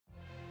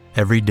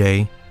Every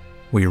day,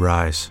 we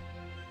rise,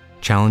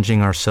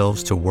 challenging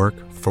ourselves to work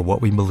for what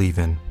we believe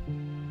in.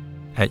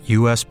 At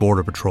U.S.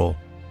 Border Patrol,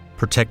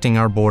 protecting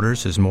our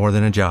borders is more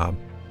than a job.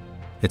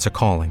 It's a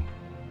calling.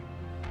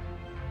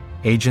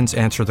 Agents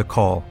answer the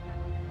call,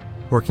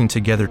 working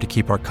together to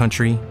keep our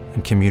country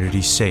and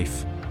communities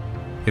safe.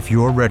 If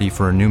you're ready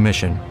for a new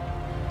mission,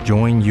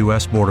 join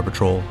U.S. Border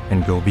Patrol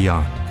and go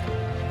beyond.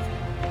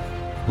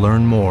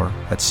 Learn more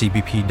at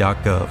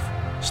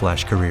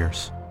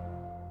cbp.gov/careers.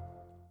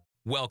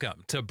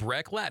 Welcome to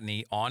Breck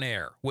Latney On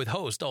Air with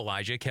host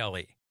Elijah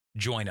Kelly.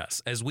 Join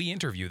us as we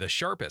interview the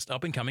sharpest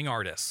up-and-coming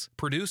artists,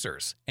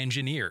 producers,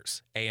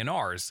 engineers,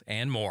 A&Rs,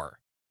 and more.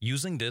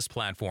 Using this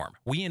platform,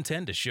 we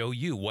intend to show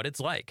you what it's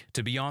like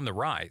to be on the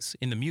rise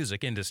in the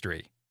music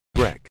industry.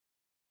 Breck.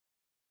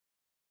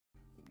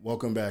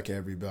 Welcome back,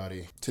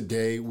 everybody.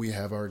 Today we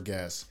have our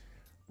guest,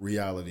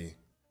 Reality.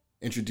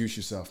 Introduce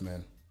yourself,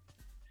 man.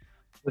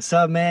 What's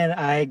up, man?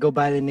 I go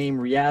by the name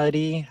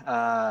Reality,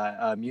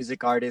 a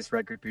music artist,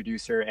 record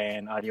producer,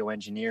 and audio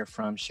engineer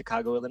from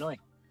Chicago, Illinois.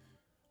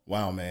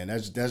 Wow, man,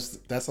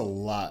 that's a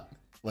lot.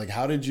 Like,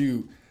 how did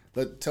you?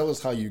 Tell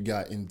us how you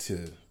got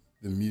into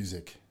the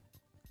music.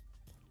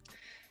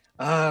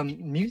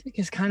 Music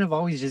has kind of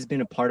always just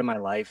been a part of my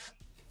life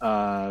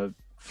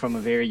from a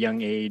very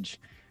young age.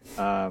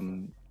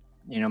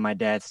 My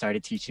dad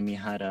started teaching me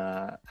how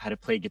to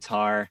play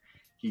guitar.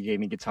 He gave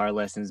me guitar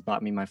lessons,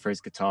 bought me my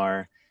first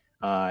guitar.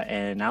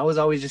 And I was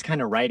always just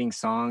kind of writing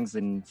songs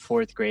in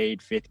fourth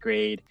grade, fifth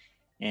grade.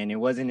 And it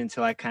wasn't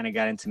until I kind of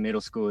got into middle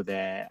school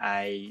that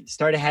I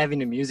started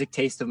having a music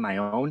taste of my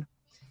own.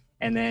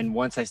 And then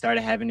once I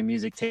started having a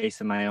music taste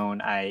of my own,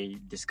 I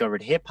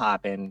discovered hip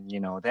hop and,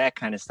 that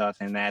kind of stuff.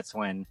 And that's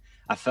when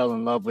I fell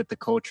in love with the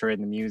culture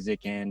and the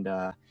music. And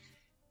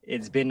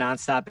it's been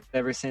nonstop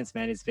ever since,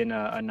 man. It's been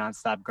a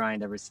nonstop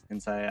grind ever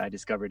since I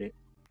discovered it.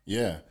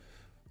 Yeah.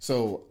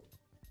 So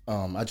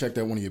I checked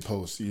out one of your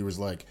posts. You was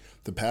like,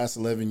 the past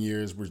 11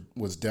 years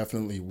was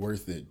definitely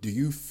worth it. Do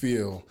you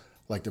feel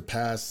like the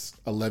past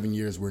 11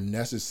 years were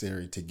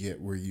necessary to get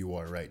where you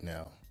are right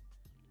now?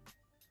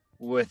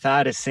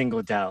 Without a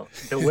single doubt.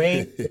 The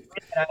way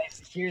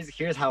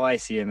here's how I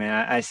see it,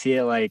 man. I see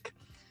it like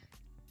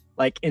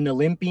an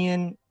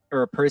Olympian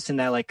or a person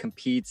that like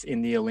competes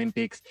in the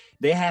Olympics.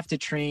 They have to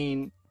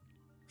train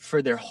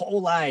for their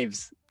whole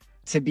lives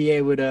to be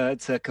able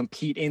to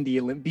compete in the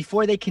Olympics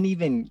before they can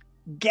even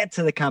get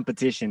to the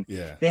competition.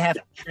 Yeah. They have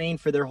to train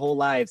for their whole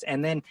lives.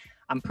 And then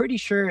I'm pretty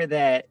sure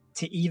that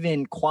to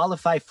even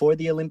qualify for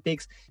the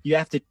Olympics, you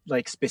have to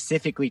like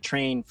specifically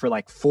train for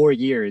like 4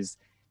 years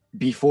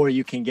before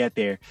you can get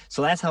there.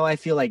 So that's how I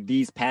feel like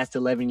these past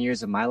 11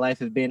 years of my life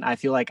have been. I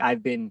feel like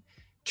I've been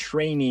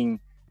training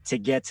to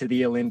get to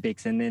the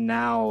Olympics. And then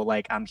now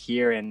like I'm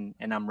here and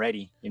I'm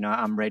ready.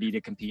 I'm ready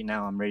to compete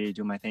now. I'm ready to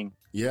do my thing.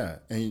 Yeah.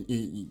 And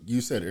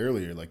you said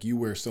earlier, like you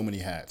wear so many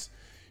hats.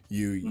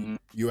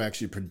 You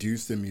actually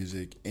produce the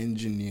music,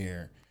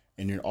 engineer,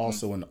 and you're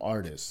also an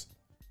artist.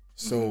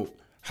 So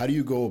how do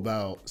you go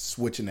about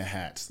switching the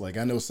hats? Like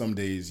I know some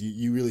days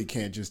you really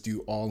can't just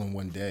do all in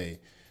one day.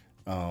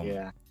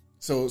 Yeah.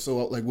 So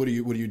like what do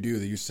you do?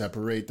 Do you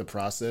separate the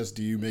process?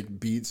 Do you make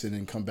beats and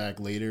then come back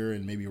later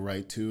and maybe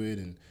write to it?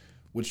 And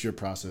what's your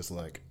process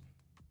like?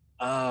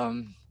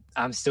 I'm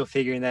still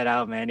figuring that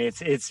out, man.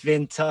 It's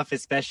been tough,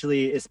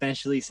 especially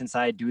since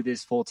I do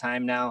this full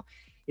time now.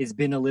 It's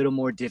been a little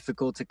more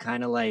difficult to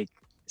kind of like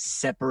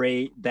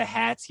separate the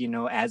hats,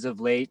 as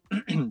of late.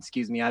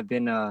 Excuse me. I've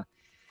been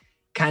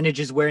kind of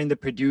just wearing the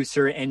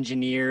producer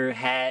engineer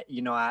hat.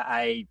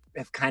 I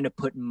have kind of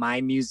put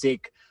my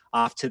music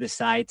off to the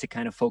side to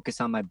kind of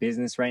focus on my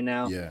business right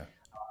now. Yeah.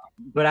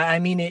 But I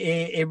mean,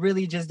 it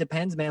really just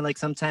depends, man. Like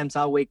sometimes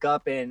I'll wake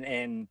up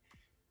and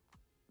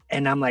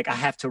I'm like, I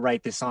have to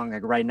write this song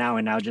like right now.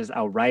 And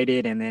I'll write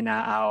it. And then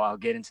I'll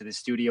get into the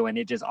studio and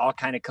it just all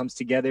kind of comes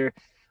together.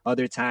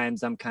 Other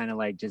times I'm kind of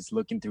like just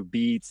looking through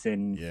beats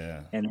and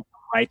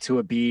write to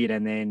a beat.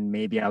 And then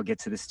maybe I'll get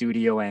to the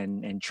studio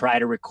and try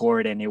to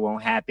record and it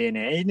won't happen.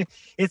 And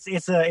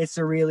it's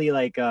a really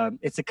like,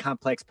 it's a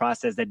complex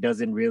process that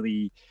doesn't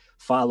really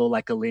follow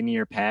like a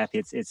linear path.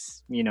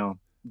 It's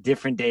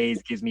different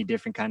days gives me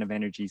different kind of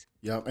energies.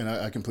 Yeah. And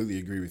I completely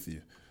agree with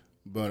you.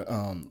 But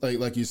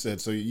like you said,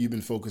 so you've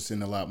been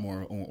focusing a lot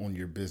more on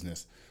your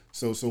business.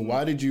 So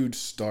why did you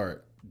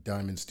start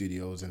Diamond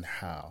Studios and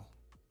how?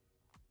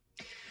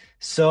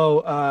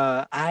 So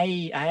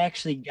I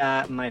actually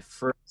got my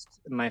first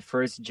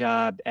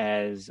job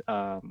as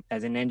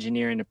an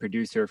engineer and a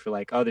producer for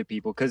like other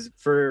people, because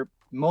for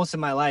most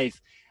of my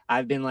life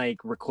I've been like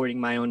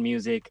recording my own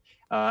music.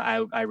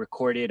 I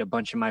recorded a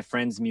bunch of my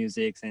friends'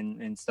 musics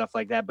and stuff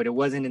like that. But it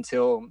wasn't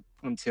until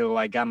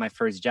I got my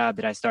first job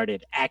that I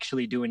started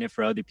actually doing it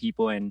for other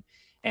people and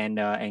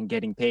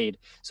getting paid.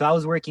 So I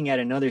was working at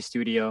another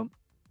studio.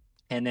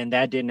 And then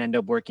that didn't end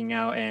up working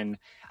out. And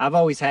I've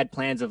always had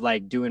plans of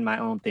like doing my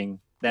own thing.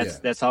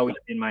 That's always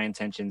been my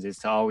intentions, is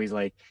to always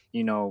like,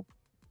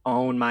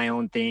 own my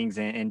own things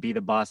and be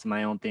the boss of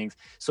my own things.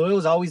 So it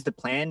was always the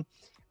plan.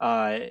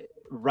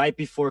 Right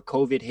before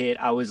COVID hit,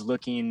 I was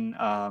looking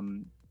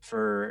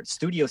for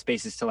studio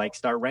spaces to like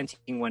start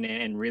renting one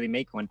and really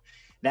make one.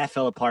 That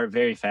fell apart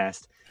very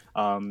fast.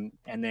 And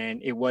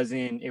then it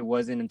wasn't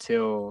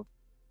until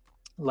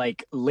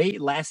like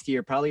late last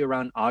year, probably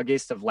around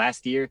August of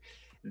last year,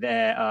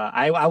 that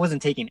I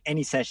wasn't taking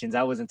any sessions.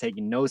 I wasn't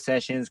taking no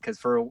sessions because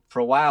for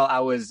a while I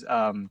was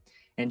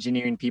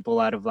engineering people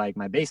out of like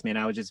my basement.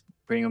 I would just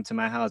bring them to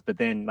my house. But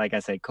then, like I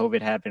said,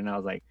 COVID happened, and I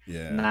was like,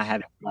 not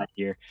having that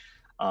here.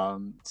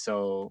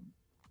 So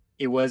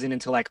it wasn't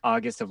until like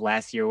August of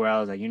last year where I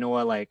was like, you know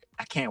what, like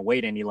I can't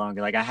wait any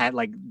longer. Like I had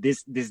like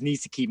this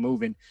needs to keep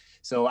moving.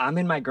 So I'm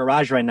in my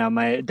garage right now.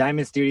 My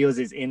Diamond Studios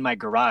is in my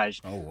garage.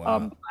 Oh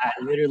wow.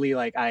 I literally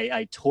like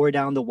I tore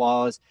down the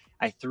walls.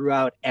 I threw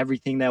out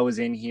everything that was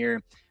in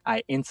here.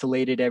 I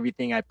insulated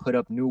everything. I put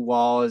up new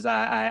walls.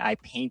 I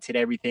painted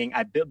everything.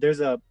 I built, there's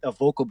a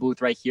vocal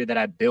booth right here that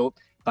I built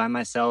by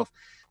myself.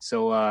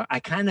 So I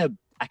kind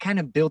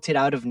of built it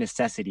out of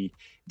necessity.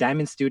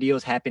 Diamond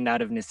Studios happened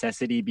out of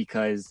necessity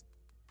because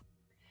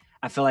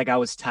I felt like I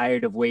was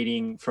tired of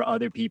waiting for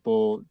other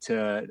people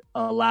to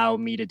allow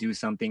me to do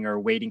something or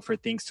waiting for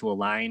things to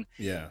align.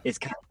 Yeah. It's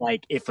kind of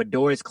like if a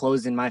door is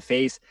closed in my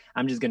face,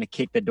 I'm just going to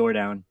kick the door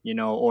down, you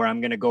know, or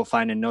I'm going to go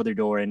find another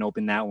door and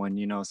open that one,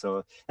 you know.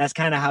 So that's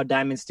kind of how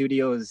Diamond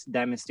Studios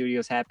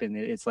happen.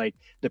 It's like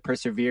the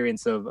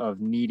perseverance of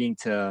needing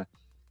to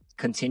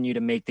continue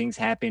to make things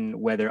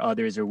happen, whether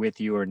others are with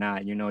you or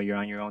not. You know, you're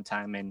on your own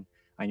time and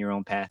on your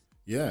own path.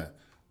 Yeah.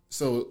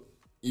 So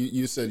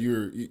you said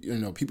you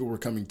know, people were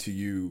coming to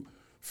you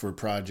for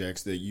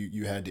projects that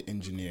you had to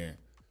engineer.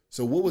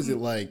 So what was it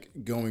like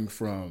going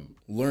from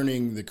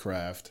learning the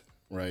craft,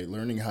 right?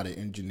 Learning how to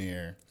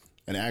engineer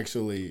and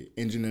actually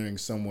engineering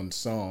someone's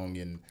song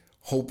and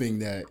hoping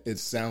that it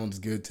sounds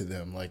good to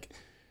them? Like,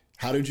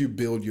 how did you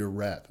build your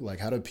rep? Like,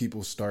 how did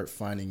people start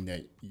finding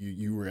that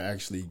you were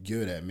actually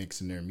good at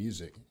mixing their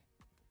music?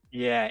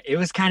 Yeah, it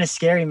was kind of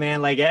scary,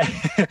 man. Like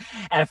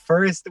at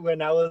first,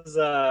 when I was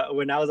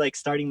like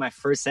starting my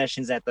first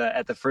sessions at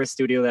the first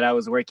studio that I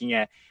was working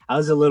at, I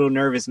was a little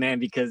nervous, man,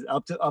 because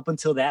up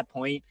until that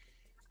point,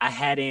 I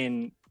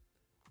hadn't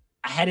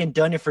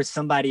done it for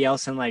somebody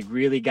else and like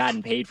really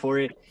gotten paid for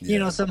it. Yeah. You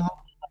know, someone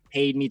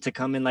paid me to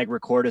come and like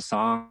record a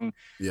song.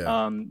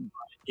 Yeah.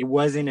 It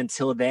wasn't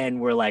until then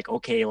we're like,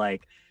 okay,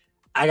 like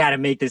I got to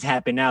make this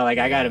happen now. Like,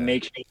 I got to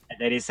make sure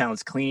that it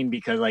sounds clean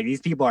because, like,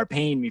 these people are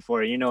paying me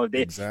for it. You know, if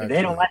they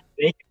don't like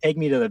it, they can take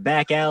me to the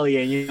back alley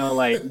and, you know,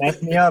 like,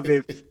 mess me up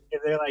if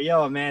they're like,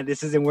 yo, man,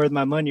 this isn't worth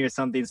my money or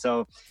something.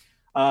 So,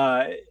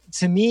 to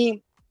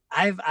me,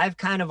 I've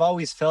kind of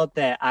always felt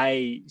that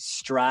I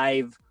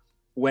strive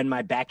when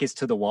my back is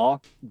to the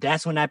wall.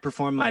 That's when I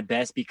perform my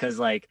best because,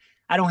 like,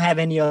 I don't have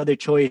any other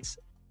choice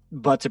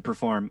but to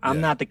perform.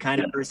 I'm not the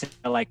kind of person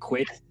that, like,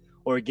 quits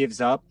or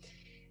gives up.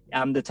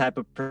 I'm the type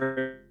of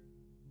person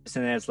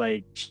that's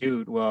like,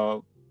 shoot,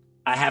 well,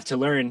 I have to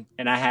learn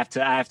and I have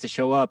to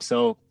show up.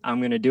 So I'm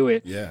going to do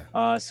it.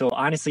 Yeah. So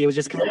honestly, it was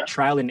just kind of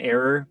trial and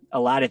error. A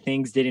lot of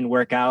things didn't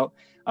work out.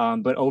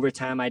 But over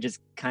time, I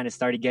just kind of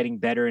started getting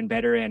better and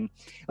better. And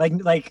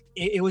like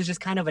it was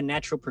just kind of a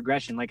natural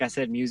progression. Like I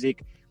said,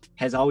 music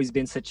has always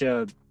been such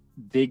a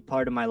big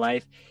part of my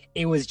life.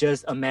 It was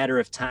just a matter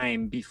of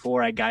time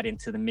before I got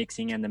into the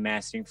mixing and the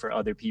mastering for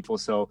other people.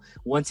 So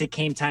once it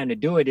came time to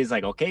do it, it's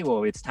like, okay,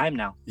 well, it's time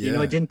now. Yeah. You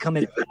know, it didn't come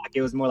in black.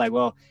 It was more like,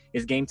 well,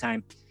 it's game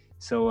time.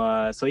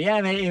 So yeah,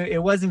 man,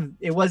 it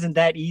wasn't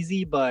that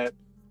easy, but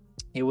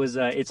it was.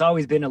 It's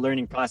always been a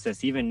learning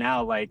process. Even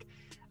now, like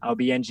I'll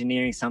be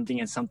engineering something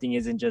and something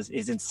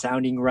isn't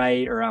sounding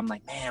right, or I'm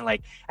like, man,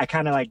 like I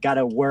kind of like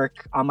gotta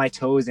work on my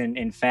toes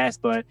and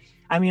fast, but.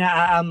 I mean,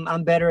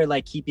 I'm better at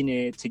like keeping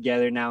it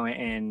together now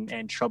and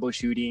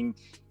troubleshooting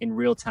in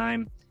real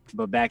time.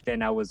 But back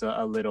then I was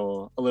a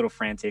little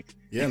frantic.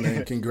 Yeah,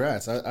 man.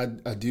 Congrats. I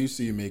do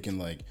see you making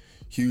like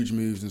huge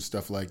moves and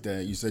stuff like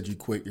that. You said you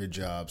quit your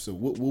job. So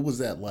what was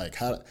that like?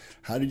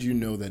 How did you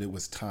know that it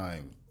was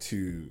time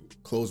to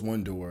close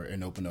one door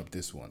and open up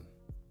this one?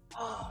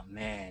 Oh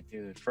man,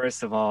 dude.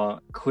 First of all,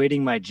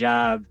 quitting my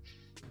job,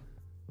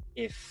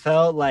 it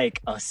felt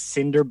like a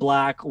cinder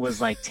block was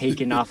like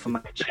taken off of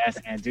my chest,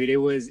 and dude, it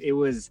was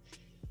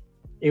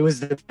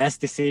the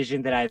best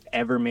decision that I've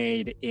ever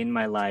made in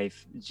my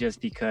life, just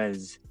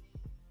because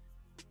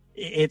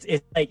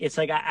it's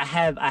like I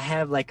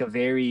have like a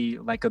very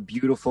like a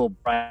beautiful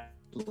bright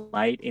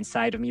light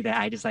inside of me that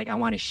I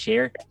want to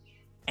share,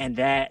 and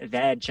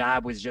that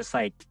job was just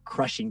like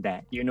crushing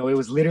that, you know. It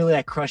was literally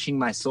like crushing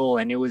my soul,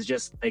 and it was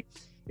just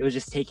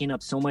taking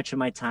up so much of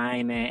my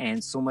time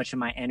and so much of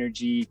my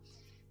energy.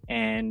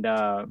 And,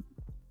 my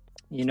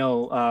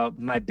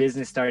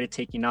business started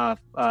taking off.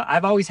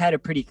 I've always had a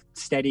pretty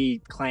steady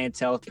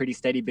clientele, pretty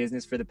steady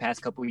business for the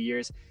past couple of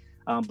years.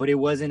 But it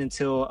wasn't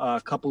until a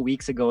couple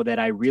weeks ago that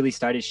I really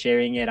started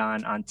sharing it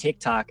on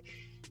TikTok.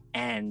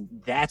 And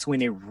that's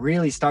when it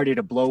really started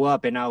to blow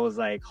up. And I was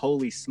like,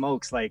 holy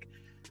smokes. Like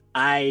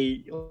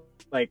I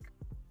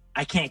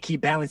can't keep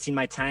balancing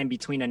my time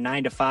between a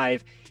 9 to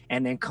 5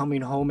 and then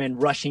coming home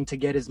and rushing to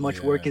get as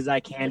much work as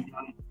I can.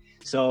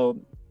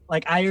 So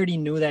like I already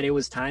knew that it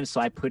was time,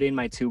 so I put in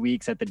my 2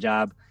 weeks at the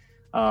job.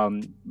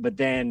 But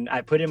then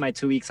I put in my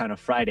 2 weeks on a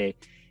Friday,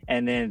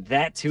 and then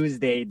that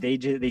Tuesday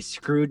they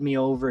screwed me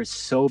over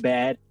so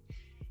bad,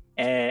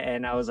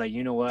 and I was like,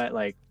 you know what,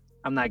 like,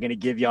 I'm not gonna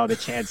give y'all the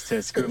chance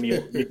to screw me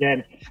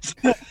again.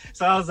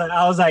 So I was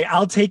like,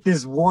 I'll take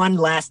this one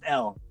last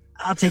L.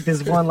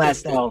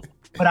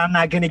 But I'm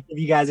not gonna give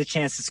you guys a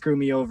chance to screw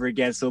me over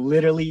again. So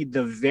literally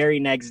the very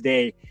next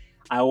day,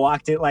 I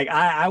walked in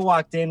I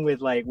walked in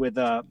with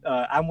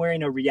I'm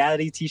wearing a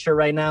reality t-shirt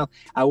right now.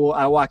 I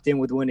walked in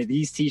with one of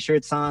these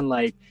t-shirts on,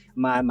 like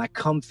my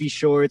comfy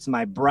shorts,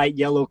 my bright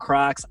yellow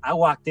Crocs. I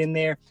walked in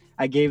there.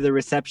 I gave the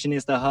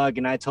receptionist a hug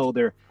and I told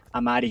her,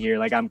 I'm out of here.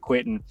 Like, I'm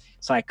quitting.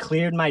 So I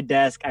cleared my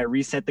desk. I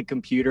reset the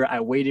computer. I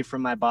waited for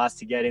my boss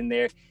to get in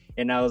there.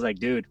 And I was like,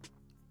 dude,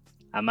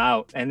 I'm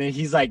out. And then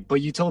he's like,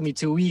 but you told me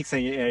 2 weeks.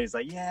 And he's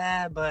like,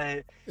 yeah,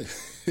 but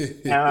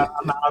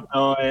I'm out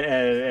though.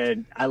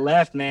 And I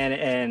left, man.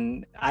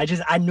 And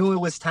I knew it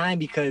was time,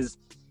 because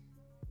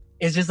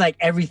it's just like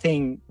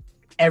everything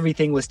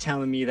was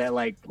telling me that,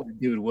 like,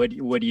 dude, what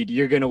do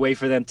you're going to wait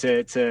for them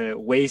to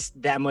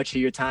waste that much of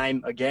your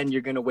time again?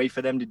 You're going to wait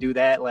for them to do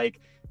that? Like,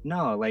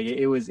 no, like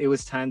it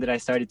was time that I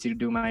started to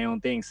do my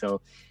own thing.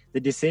 So the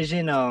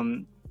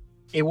decision,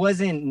 it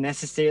wasn't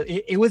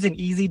necessarily, it was an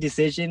easy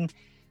decision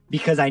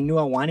because I knew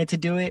I wanted to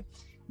do it,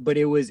 but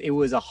it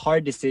was a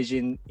hard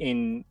decision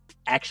in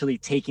actually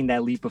taking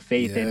that leap of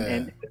faith. Yeah.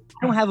 And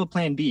I don't have a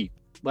plan B.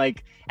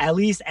 Like, at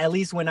least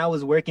when I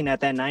was working at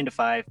that 9 to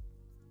 5,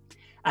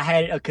 I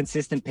had a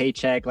consistent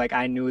paycheck. Like,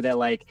 I knew that,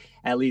 like,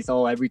 at least,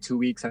 every 2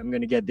 weeks I'm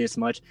going to get this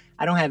much.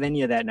 I don't have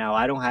any of that now.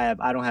 I don't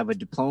have a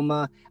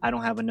diploma. I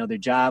don't have another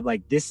job.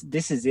 Like, this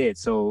is it.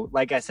 So,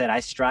 like I said, I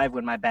strive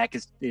when my back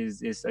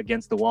is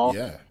against the wall.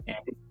 Yeah. And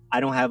I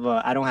don't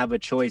have a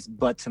choice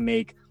but to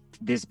make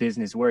this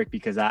business work,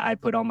 because I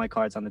put all my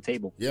cards on the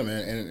table. Yeah,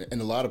 man.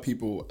 And a lot of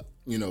people,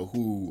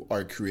 who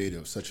are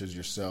creative, such as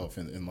yourself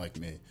and like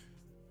me,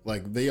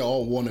 like, we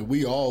all want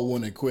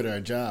to quit our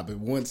job.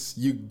 And once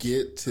you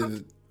get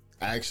to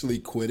actually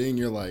quitting,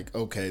 you're like,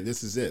 okay,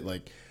 this is it.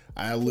 Like,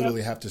 I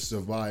literally have to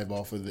survive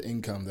off of the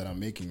income that I'm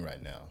making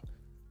right now.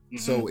 Mm-hmm.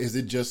 So is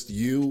it just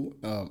you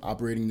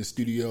operating the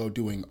studio,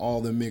 doing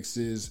all the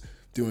mixes,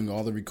 doing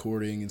all the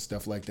recording and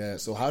stuff like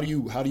that? So how do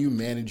you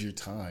manage your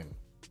time?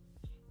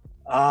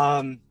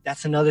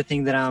 That's another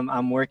thing that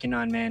I'm working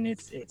on, man.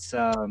 It's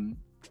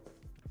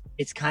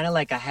kind of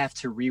like I have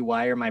to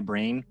rewire my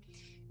brain,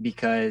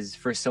 because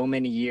for so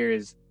many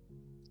years,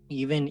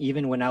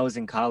 even when I was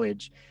in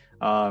college,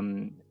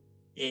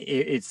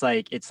 it's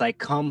like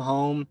come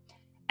home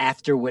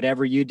after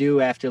whatever you do,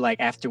 after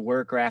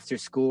work or after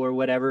school or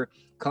whatever,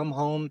 come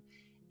home,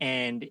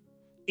 and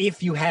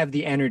if you have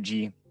the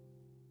energy,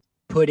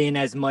 put in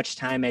as much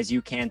time as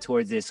you can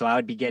towards this. So I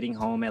would be getting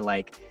home at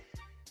like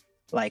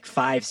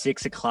 5,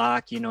 6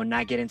 o'clock,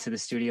 not get into the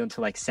studio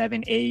until like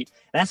 7, 8.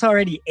 That's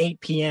already 8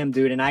 p.m.,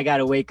 dude. And I got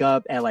to wake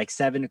up at like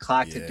 7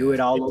 o'clock to do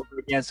it all over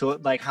again. So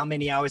like, how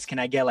many hours can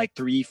I get? Like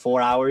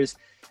 3-4 hours.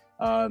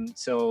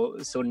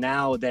 So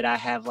now that I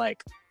have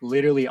like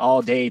literally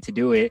all day to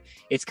do it,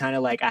 it's kind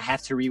of like I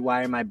have to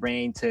rewire my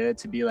brain to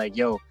be like,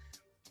 yo,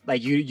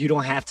 like you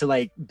don't have to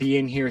like be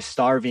in here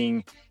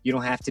starving. You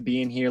don't have to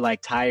be in here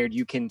like tired.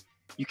 You can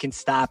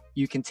stop,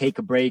 you can take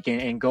a break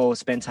and go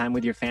spend time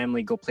with your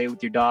family, go play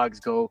with your dogs,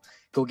 go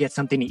get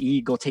something to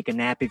eat, go take a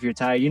nap if you're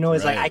tired.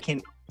 It's right.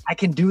 Like I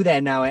can do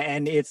that now.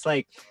 And it's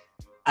like,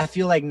 I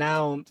feel like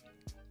now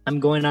I'm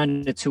going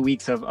on to 2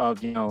 weeks of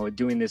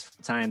doing this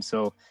full time.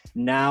 So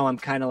now I'm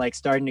kind of like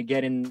starting to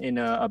get in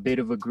a bit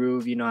of a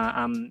groove.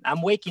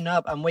 I'm waking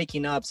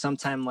up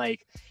sometime,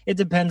 like, it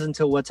depends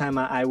until what time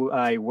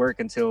I work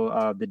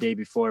until the day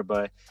before.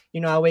 But,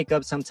 I wake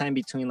up sometime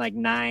between like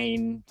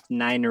 9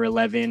 or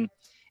 11.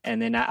 And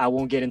then I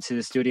won't get into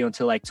the studio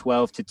until like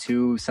 12 to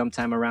 2,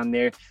 sometime around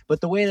there. But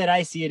the way that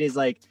I see it is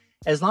like,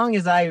 as long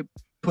as I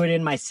put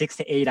in my 6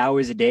 to 8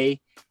 hours a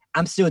day,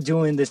 I'm still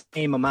doing the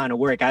same amount of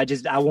work. I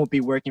won't be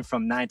working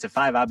from 9 to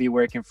 5. I'll be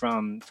working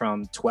from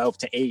 12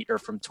 to 8 or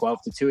from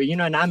 12 to 2,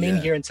 and I'm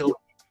in here until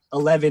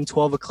 11,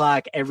 12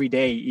 o'clock every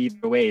day,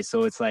 either way.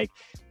 So it's like,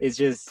 it's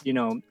just,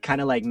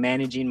 kind of like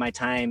managing my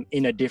time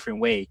in a different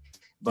way.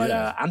 But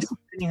I'm still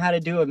learning how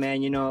to do it,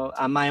 man.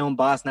 I'm my own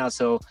boss now,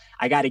 so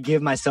I got to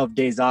give myself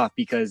days off,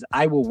 because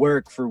I will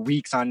work for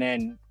weeks on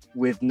end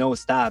with no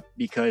stop,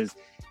 because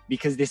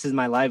this is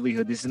my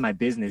livelihood. This is my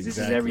business. This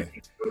is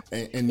everything.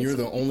 And you're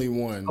the only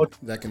one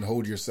that can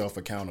hold yourself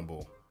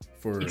accountable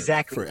for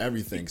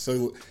everything.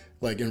 So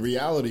like, in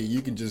reality,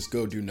 you can just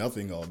go do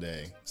nothing all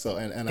day. So,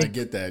 and I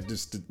get that.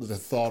 Just the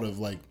thought of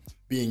like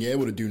being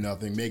able to do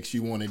nothing makes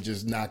you want to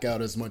just knock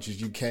out as much as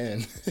you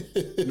can.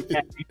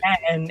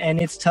 And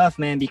it's tough,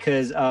 man,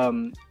 because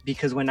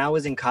when I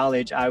was in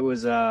college, I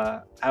was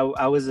a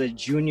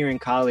junior in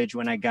college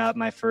when I got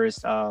my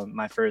first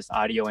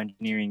audio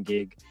engineering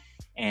gig.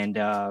 And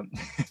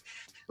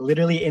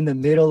literally in the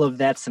middle of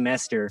that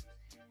semester,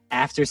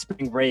 after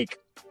spring break,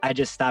 I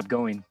just stopped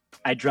going.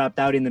 I dropped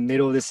out in the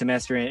middle of the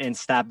semester and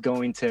stopped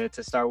going to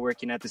start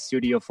working at the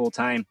studio full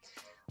time.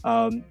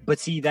 But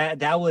see,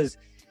 that was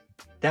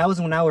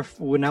when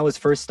I was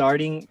first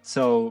starting.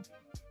 So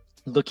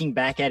looking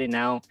back at it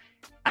now,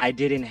 I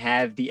didn't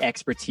have the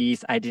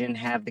expertise. I didn't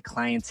have the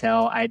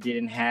clientele. I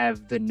didn't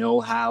have the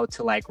know-how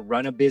to like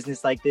run a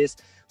business like this.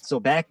 So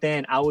back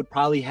then I would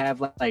probably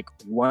have like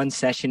one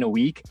session a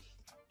week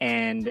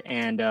and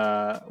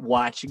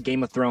watch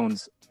Game of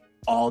Thrones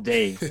all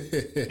day.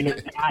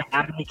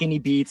 Not make any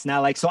beats.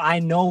 Not like, so I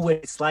know what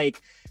it's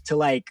like to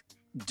like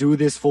do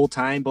this full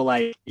time, but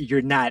like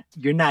you're not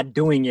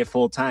doing it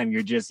full time.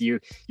 You're just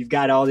you've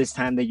got all this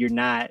time that you're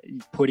not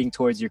putting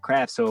towards your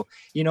craft. So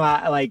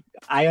I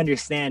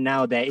understand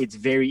now that it's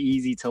very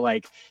easy to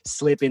like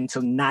slip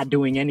into not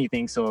doing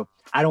anything. So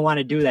I don't want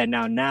to do that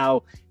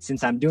now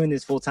since I'm doing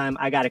this full time.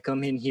 I got to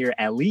come in here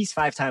at least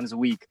 5 times a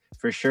week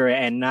for sure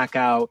and knock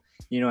out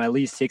at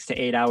least 6 to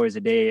 8 hours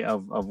a day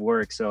of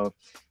work. So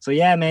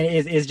yeah, man,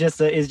 it's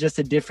just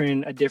a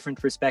different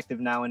perspective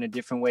now and a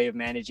different way of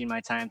managing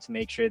my time to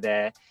make sure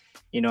that,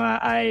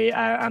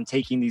 I'm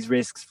taking these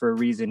risks for a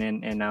reason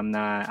and I'm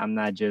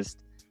not just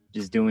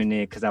doing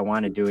it because I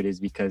want to do it, is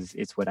because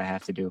it's what I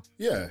have to do.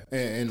 Yeah.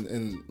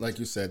 And like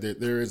you said,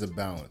 there is a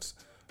balance,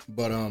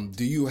 but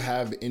do you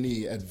have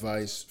any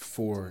advice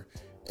for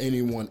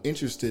anyone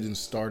interested in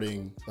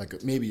starting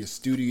like maybe a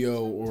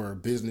studio or a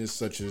business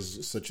such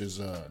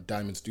as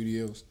Diamond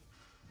Studios?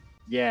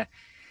 Yeah,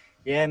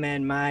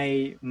 man.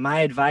 My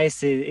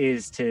advice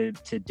is to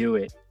do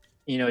it.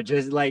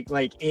 Just like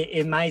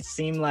it might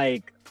seem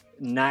like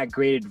not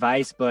great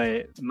advice,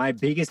 but my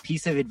biggest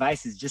piece of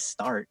advice is just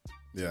start.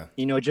 Yeah.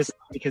 Just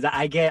because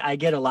I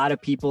get a lot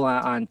of people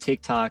on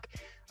TikTok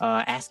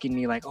asking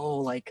me like, oh,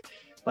 like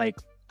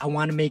I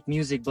want to make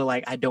music, but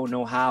like I don't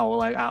know how.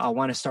 Like I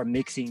want to start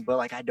mixing, but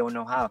like I don't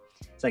know how.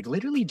 It's like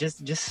literally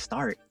just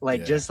start.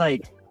 Like just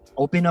like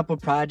open up a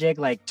project,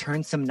 like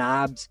turn some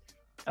knobs,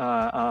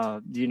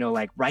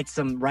 like write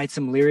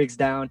some lyrics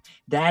down.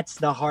 That's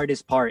the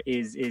hardest part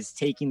is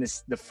taking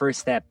the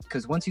first step,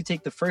 because once you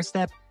take the first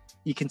step,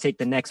 you can take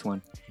the next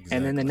one. Exactly.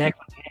 And then the next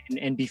one,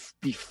 and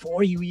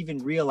before you even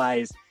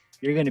realize,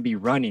 you're going to be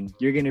running,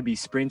 you're going to be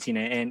sprinting,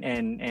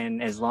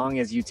 and as long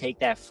as you take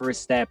that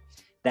first step,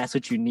 that's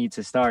what you need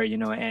to start,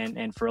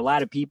 and for a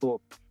lot of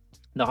people,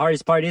 the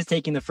hardest part is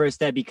taking the first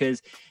step,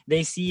 because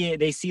they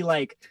see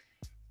like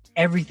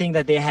everything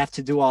that they have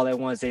to do all at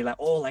once. They like,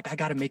 oh, like I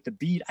got to make the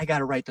beat, I got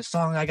to write the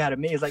song, I got to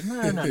make, it's like,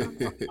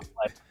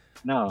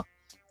 no.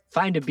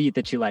 Find a beat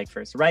that you like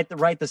first. Write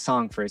the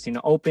song first.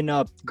 Open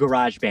up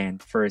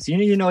GarageBand first.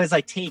 It's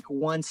like take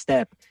one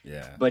step.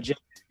 Yeah. But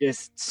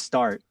just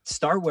start.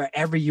 Start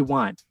wherever you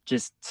want.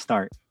 Just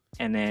start,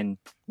 and then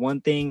one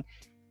thing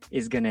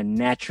is gonna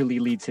naturally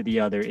lead to the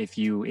other if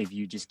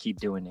you just keep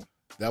doing it.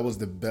 That was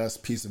the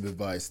best piece of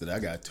advice that I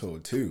got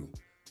told too.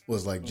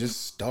 Was like,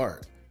 just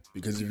start,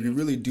 because if you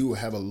really do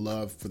have a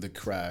love for the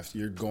craft,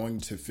 you're going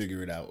to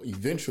figure it out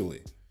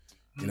eventually.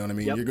 You know what I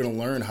mean? Yep. You're going to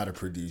learn how to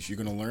produce. You're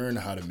going to learn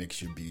how to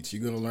mix your beats.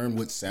 You're going to learn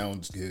what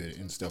sounds good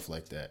and stuff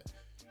like that.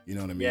 You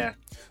know what I mean? Yeah.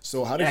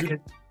 So how did you...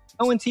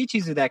 No one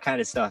teaches you that kind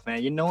of stuff,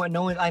 man. No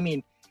one, I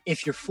mean,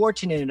 if you're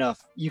fortunate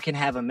enough, you can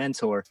have a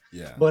mentor.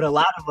 Yeah. But a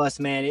lot of us,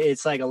 man,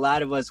 it's like a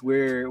lot of us,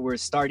 we're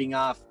starting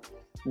off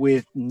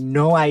with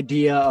no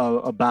idea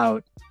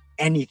about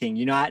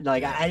anything. I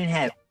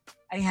didn't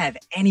have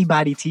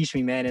anybody teach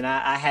me, man. And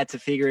I had to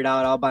figure it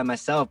out all by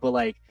myself. But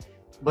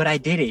I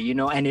did it,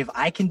 and if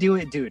I can do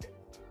it, dude,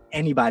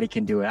 anybody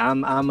can do it.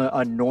 I'm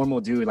a normal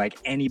dude. Like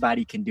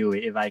anybody can do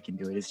it if I can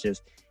do it.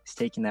 It's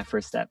taking that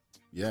first step.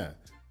 Yeah.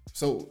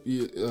 So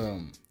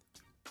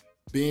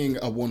being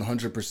a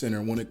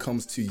 100%er when it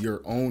comes to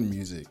your own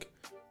music,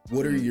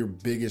 what are your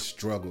biggest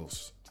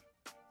struggles?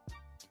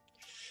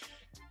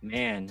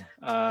 Man,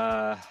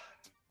 a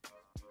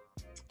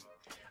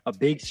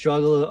big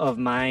struggle of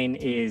mine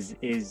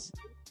is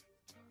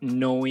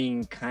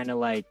knowing kind of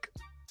like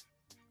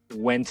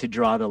when to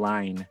draw the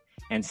line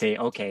and say,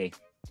 okay,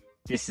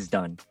 this is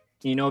done.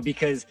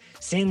 Because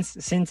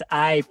since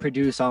I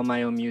produce all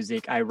my own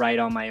music, I write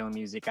all my own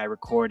music, I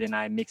record and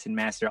I mix and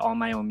master all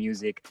my own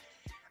music,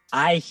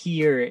 I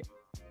hear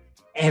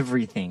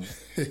everything.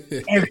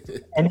 And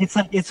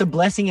it's a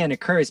blessing and a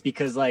curse,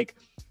 because like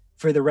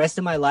for the rest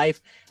of my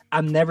life,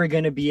 I'm never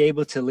going to be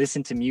able to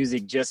listen to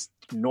music just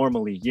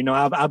normally.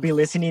 I'll be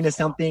listening to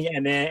something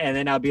and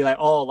then I'll be like,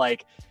 oh,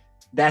 like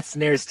that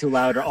snare's too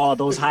loud, or oh,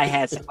 those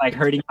hi-hats are like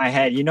hurting my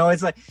head.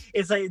 It's like,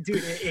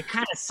 dude, it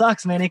kind of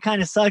sucks, man. It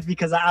kind of sucks,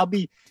 because I'll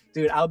be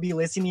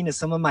listening to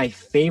some of my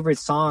favorite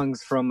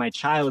songs from my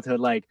childhood,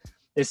 like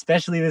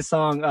especially the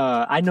song,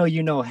 I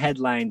know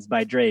Headlines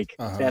by Drake.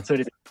 Uh-huh. That's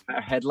what it's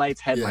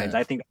Headlights. Yeah.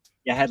 I think,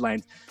 yeah,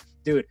 Headlines.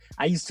 Dude,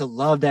 I used to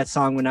love that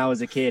song when I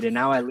was a kid, and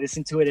now I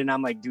listen to it and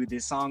I'm like, dude,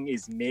 this song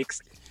is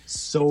mixed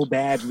so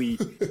badly.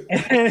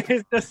 And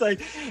it's just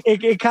like,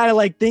 it kind of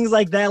like things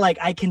like that. Like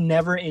I can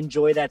never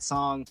enjoy that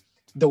song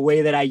the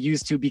way that I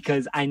used to,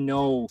 because I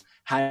know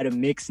how to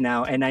mix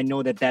now, and I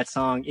know that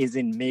song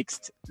isn't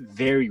mixed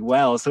very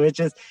well. So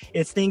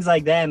it's things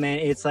like that, man.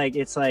 It's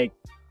like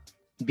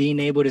being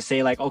able to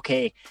say like,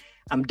 okay,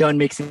 I'm done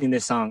mixing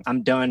this song.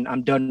 I'm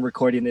done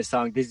recording this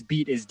song. This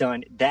beat is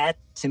done. That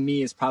to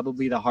me is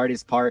probably the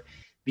hardest part,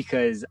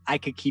 because I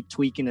could keep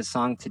tweaking a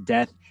song to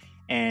death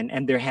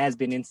And there has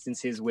been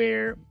instances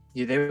where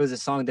there was a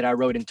song that I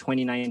wrote in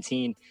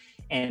 2019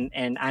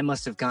 and I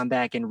must have gone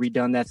back and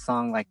redone that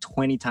song like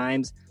 20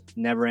 times,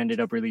 never ended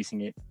up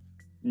releasing it.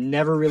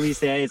 Never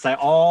released it. It's like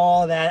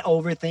all that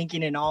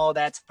overthinking and all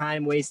that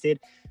time wasted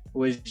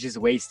was just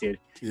wasted.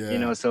 Yeah. You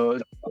know, so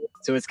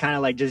it's kind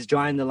of like just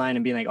drawing the line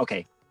and being like,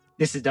 okay,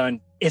 this is done.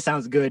 It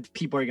sounds good.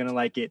 People are going to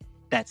like it.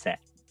 That's that.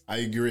 I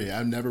agree.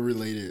 I've never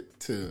related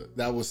to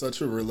that. Was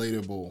such a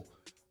relatable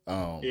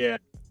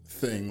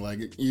thing.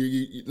 Like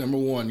you number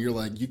one, you're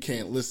like, you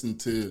can't listen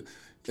to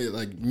it,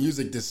 like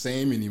music the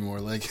same anymore.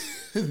 Like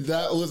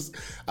I was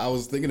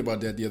thinking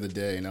about that the other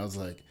day, and I was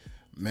like,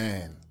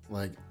 man,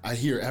 like I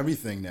hear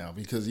everything now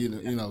because you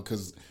know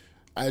because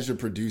as you're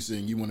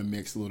producing, you want to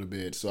mix a little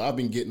bit. So I've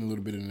been getting a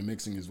little bit into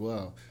mixing as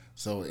well.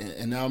 So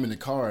and now I'm in the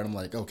car and I'm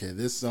like, okay,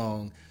 this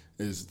song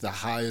is the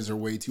highs are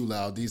way too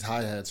loud. These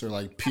hi-hats are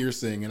like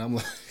piercing, and I'm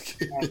like,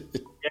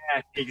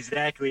 yeah,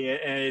 exactly.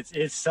 And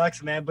it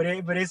sucks, man. But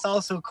it's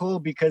also cool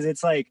because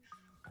it's like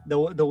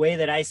the way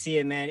that I see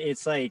it, man.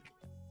 It's like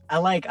I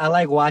like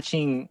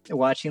watching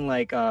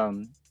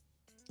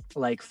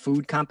like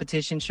food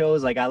competition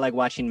shows. Like I like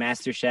watching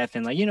MasterChef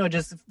and like, you know,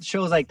 just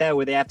shows like that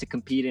where they have to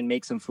compete and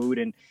make some food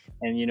and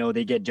you know,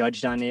 they get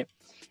judged on it.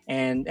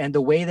 And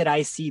the way that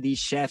I see these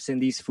chefs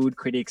and these food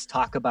critics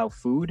talk about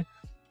food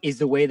is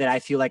the way that I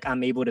feel like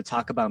I'm able to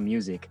talk about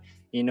music,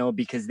 you know,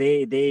 because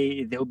they'll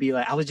be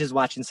like, I was just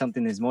watching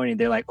something this morning.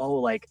 They're like,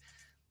 oh,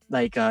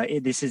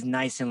 this is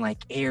nice and like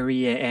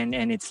airy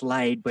and it's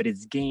light, but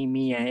it's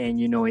gamey and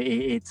you know,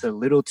 it's a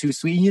little too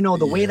sweet. You know,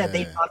 the way that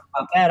they talk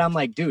about that, I'm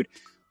like, dude,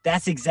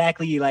 that's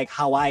exactly like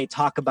how I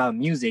talk about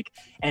music.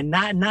 And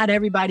not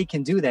everybody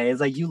can do that.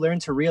 It's like you learn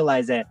to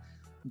realize that,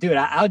 dude,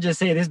 I'll just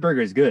say this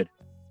burger is good.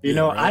 You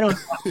know, right? I don't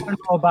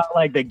know about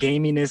like the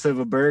gaminess of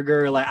a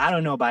burger. Like, I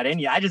don't know about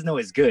any, I just know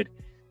it's good,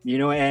 you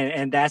know,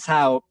 and that's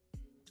how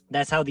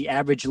the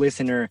average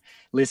listener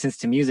listens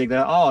to music.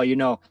 That, oh, you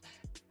know,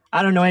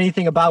 I don't know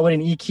anything about what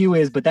an EQ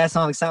is, but that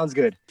song sounds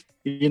good,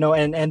 you know,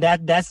 and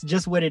that's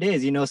just what it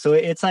is, you know. So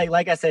it's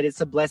like I said,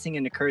 it's a blessing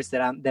and a curse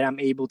that I'm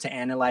able to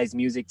analyze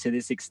music to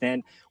this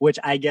extent, which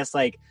I guess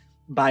like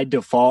by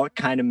default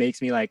kind of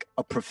makes me like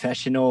a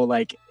professional,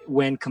 like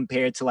when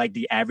compared to like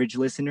the average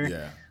listener.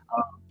 Yeah.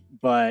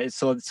 But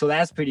so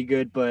that's pretty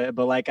good. But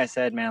like I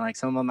said, man, like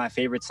some of my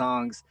favorite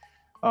songs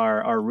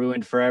are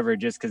ruined forever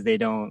just because they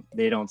don't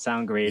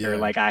sound great or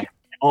like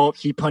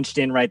he punched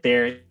in right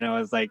there. You know,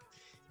 it's like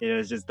it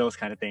was just those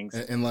kind of things.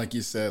 And like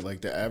you said,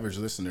 like the average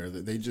listener,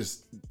 they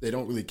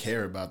don't really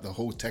care about the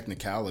whole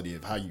technicality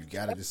of how you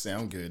got it to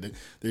sound good.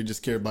 They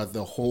just care about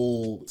the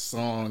whole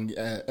song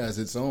as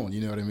its own. You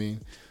know what I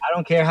mean? I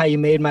don't care how you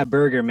made my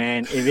burger,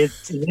 man.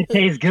 If it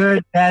tastes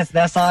good,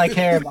 that's all I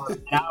care about.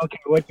 I don't care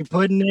what you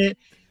put in it.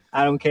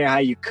 I don't care how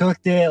you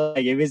cooked it.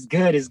 Like if it's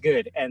good, it's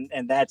good. And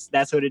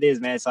that's what it is,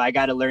 man. So I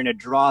got to learn to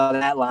draw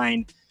that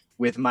line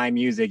with my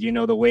music. You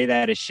know, the way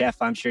that a chef,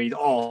 I'm sure he's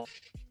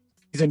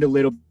into a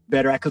little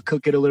better. I could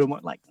cook it a little more.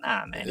 Like,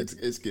 nah, man. It's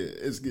good.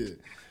 It's good.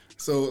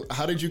 So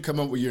how did you come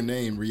up with your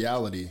name,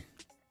 Reality?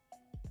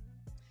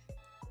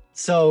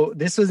 So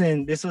this was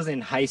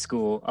in high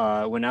school.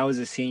 When I was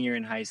a senior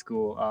in high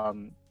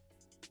school,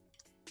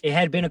 it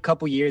had been a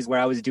couple years where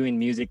I was doing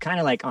music kind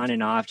of like on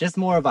and off, just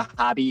more of a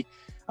hobby.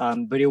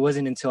 But it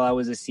wasn't until I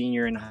was a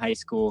senior in high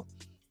school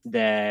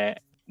that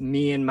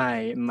me and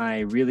my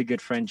really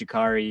good friend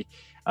Jakari,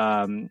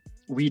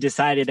 we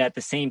decided at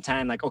the same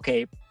time, like,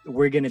 okay,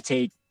 we're going to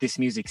take this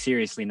music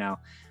seriously now.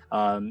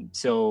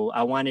 So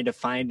I wanted to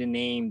find a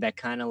name that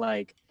kind of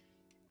like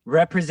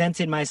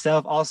represented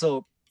myself.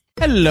 Also,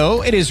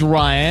 hello, it is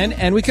Ryan,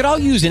 and we could all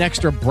use an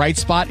extra bright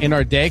spot in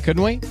our day,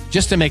 couldn't we?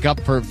 Just to make up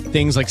for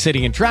things like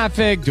sitting in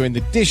traffic, doing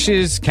the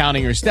dishes,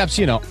 counting your steps,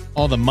 you know,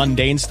 all the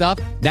mundane stuff.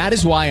 That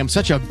is why I'm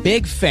such a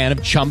big fan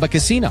of Chumba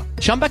Casino.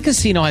 Chumba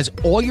Casino has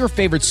all your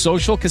favorite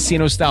social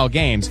casino-style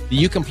games that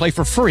you can play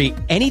for free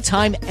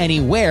anytime,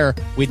 anywhere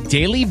with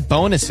daily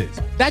bonuses.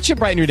 That should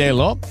brighten your day a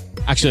little.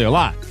 Actually, a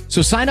lot.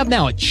 So sign up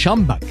now at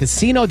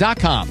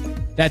ChumbaCasino.com.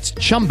 That's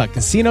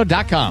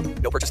ChumbaCasino.com.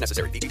 No purchase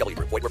necessary. VGW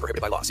Group. Void where prohibited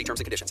by law. See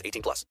terms and conditions.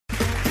 18+.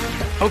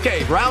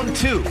 Okay, round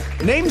two.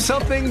 Name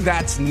something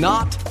that's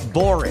not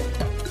boring.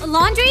 A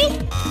laundry?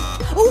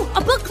 Ooh, a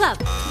book club.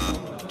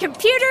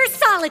 Computer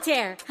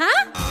solitaire,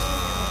 huh?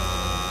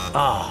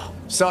 Ah,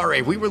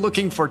 sorry. We were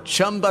looking for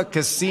Chumba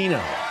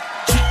Casino.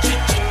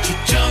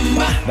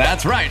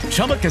 That's right.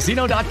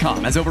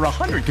 ChumbaCasino.com has over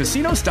 100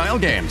 casino-style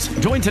games.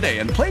 Join today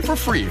and play for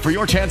free for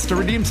your chance to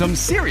redeem some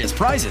serious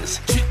prizes.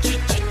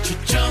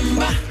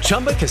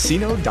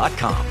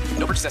 ChumbaCasino.com.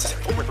 No purchase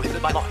necessary. Void where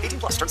prohibited by law.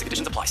 18+. Terms and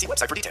conditions apply. See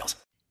website for details.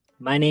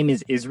 My name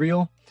is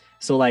Israel.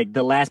 So like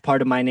the last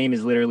part of my name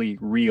is literally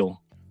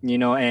real, you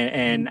know,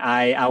 and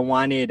I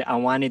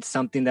wanted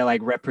something that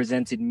like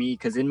represented me.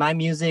 Cause in my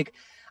music,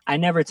 I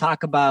never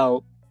talk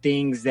about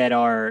things that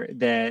are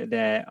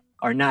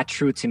not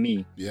true to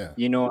me. Yeah.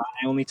 You know,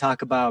 I only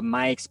talk about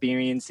my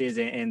experiences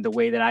and the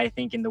way that I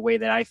think and the way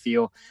that I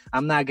feel.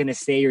 I'm not going to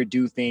say or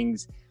do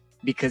things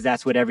because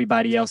that's what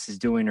everybody else is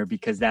doing, or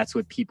because that's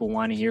what people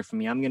want to hear from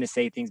me. I'm going to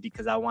say things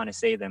because I want to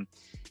say them.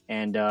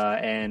 And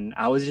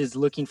I was just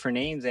looking for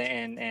names,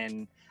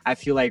 and I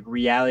feel like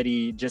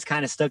reality just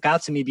kind of stuck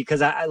out to me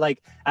because I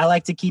like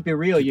to keep it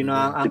real. You know,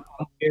 I'm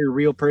a very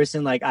real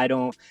person. Like, I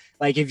don't,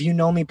 like, if you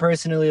know me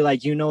personally,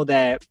 like, you know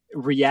that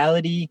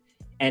reality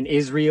and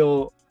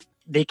Israel,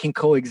 they can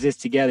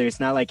coexist together. It's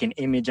not like an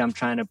image I'm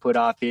trying to put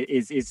off.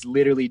 It's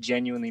literally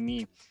genuinely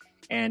me.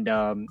 And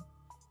I'm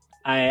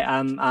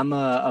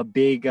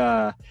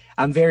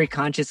very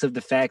conscious of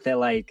the fact that,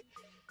 like,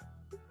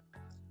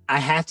 I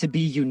have to be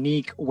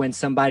unique when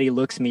somebody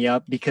looks me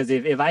up, because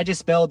if I just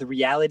spelled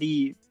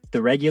reality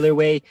the regular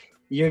way,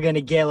 you're going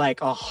to get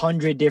like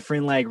 100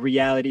 different like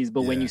realities.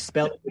 But when you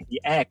spell it with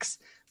the X,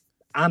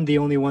 I'm the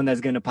only one that's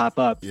going to pop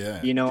up,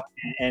 you know?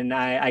 And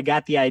I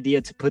got the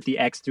idea to put the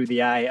X through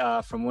the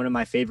I from one of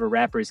my favorite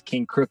rappers,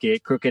 King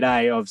Crooked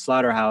I of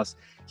Slaughterhouse.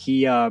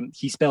 He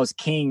spells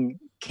King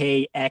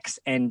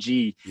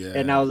KXNG.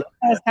 And I was like,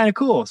 that's kind of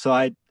cool. So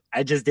I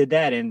just did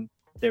that, and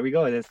there we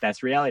go.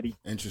 That's reality.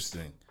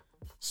 Interesting.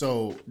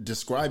 So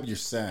describe your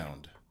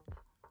sound.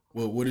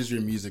 Well, what does your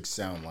music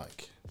sound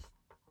like?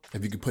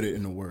 If you could put it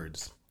into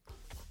words.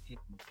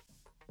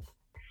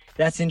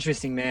 That's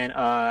interesting, man.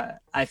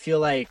 I feel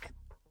like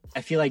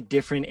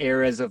different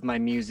eras of my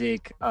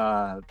music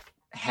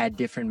had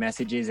different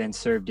messages and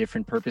served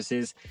different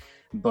purposes.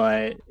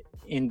 But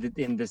in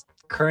the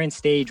current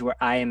stage where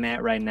I am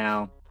at right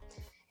now,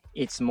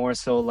 it's more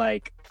so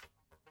like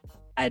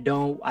I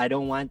don't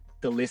want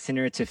the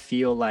listener to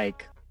feel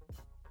like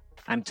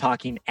I'm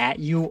talking at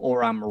you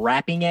or I'm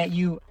rapping at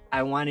you.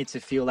 I want it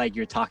to feel like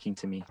you're talking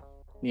to me.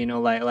 You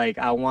know, like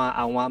I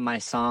want my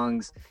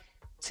songs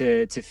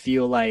to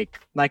feel like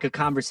a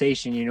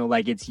conversation, you know,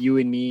 like it's you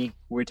and me,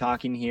 we're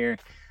talking here.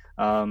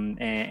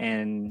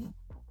 And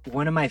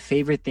one of my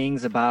favorite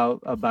things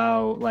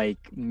about like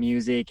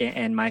music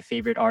and my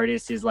favorite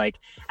artists is like,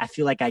 I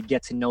feel like I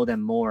get to know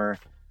them more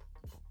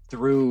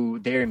through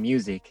their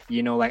music.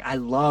 You know, like I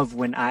love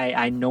when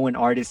I know an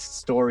artist's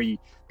story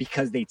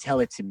because they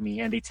tell it to me,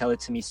 and they tell it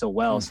to me so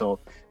well. So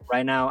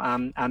right now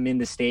I'm in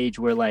the stage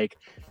where like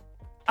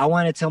I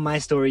want to tell my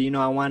story. You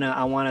know, I want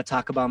to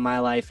talk about my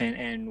life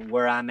and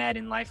where I'm at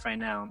in life right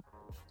now.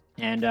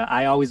 And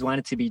I always want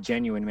it to be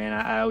genuine, man.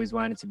 I always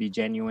want it to be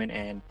genuine,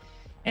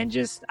 and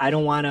just, I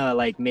don't want to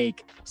like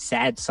make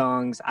sad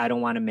songs. I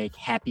don't want to make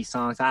happy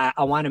songs. I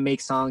want to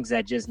make songs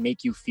that just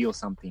make you feel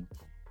something.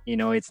 You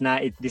know,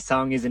 this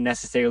song isn't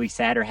necessarily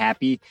sad or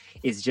happy.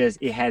 It's just,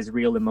 it has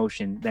real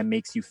emotion that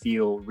makes you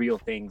feel real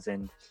things.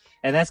 And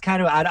that's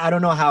kind of, I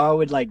don't know how I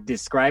would like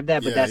describe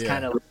that, but that's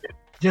kind of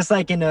just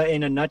like in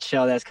a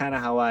nutshell, that's kind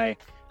of how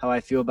I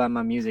feel about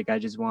my music. I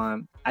just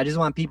want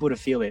people to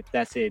feel it.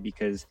 That's it.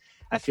 Because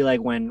I feel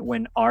like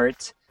when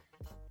art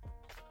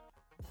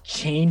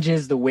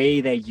changes the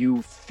way that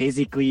you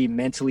physically,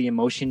 mentally,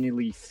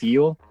 emotionally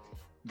feel,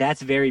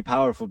 that's very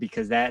powerful,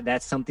 because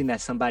that's something that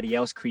somebody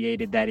else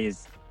created that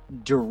is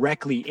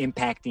directly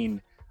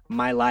impacting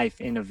my life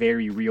in a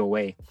very real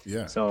way.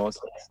 Yeah. So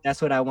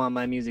that's what I want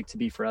my music to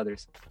be for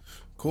others.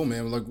 Cool,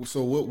 man. Like,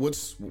 so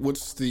what's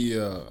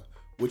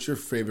your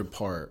favorite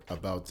part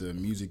about the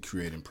music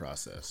creating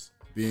process?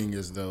 Being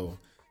as though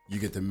you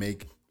get to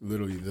make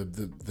literally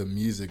the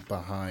music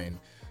behind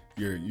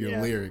your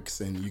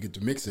lyrics, and you get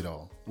to mix it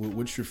all.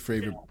 What's your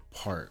favorite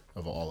part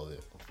of all of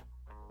it?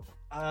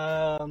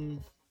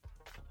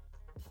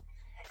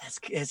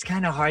 It's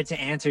kind of hard to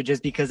answer,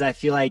 just because I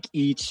feel like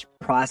each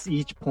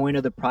point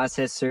of the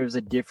process serves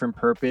a different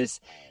purpose.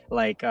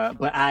 Like,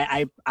 but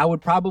I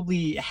would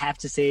probably have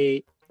to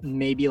say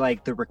maybe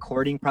like the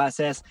recording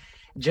process,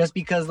 just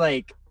because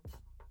like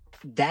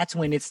that's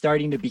when it's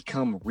starting to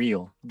become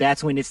real.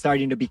 That's when it's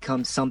starting to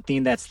become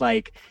something that's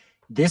like,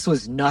 this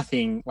was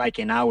nothing like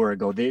an hour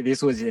ago.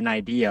 This was an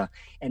idea.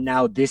 And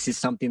now this is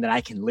something that I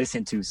can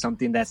listen to,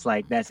 something that's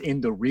like, that's in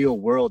the real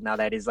world now,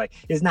 that is like,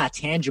 it's not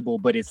tangible,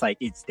 but it's like,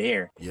 it's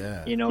there.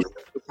 Yeah. You know,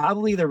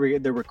 probably the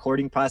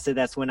recording process,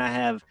 that's when I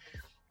have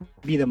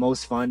be the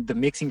most fun. The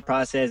mixing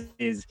process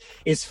is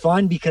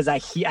fun because I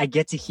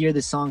get to hear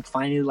the song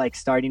finally like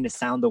starting to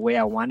sound the way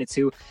I want it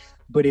to.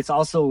 But it's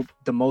also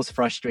the most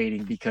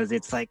frustrating because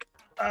it's like,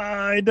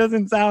 it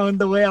doesn't sound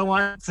the way I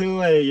want it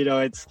to. You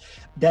know,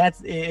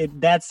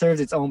 that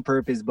serves its own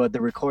purpose. But the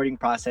recording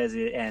process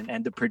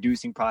and the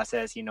producing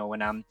process, you know,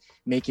 when I'm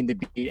making the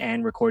beat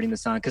and recording the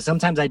song, because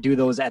sometimes I do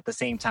those at the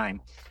same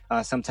time.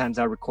 Sometimes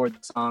I'll record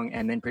the song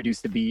and then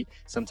produce the beat.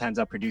 Sometimes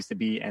I'll produce the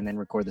beat and then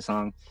record the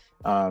song.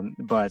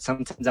 But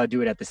sometimes I'll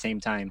do it at the same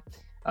time.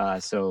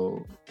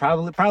 So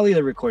probably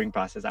the recording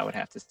process, I would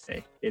have to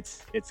say.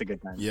 It's a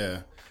good time.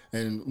 Yeah.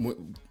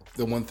 And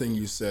the one thing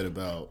you said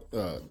about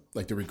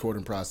like the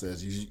recording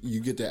process, you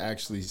get to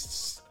actually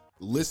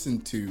listen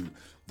to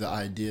the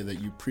idea that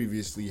you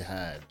previously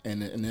had, and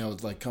now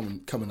it's like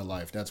coming to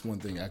life. That's one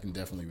thing I can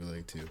definitely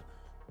relate to.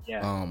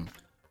 Yeah.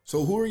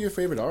 So who are your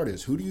favorite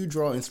artists? Who do you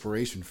draw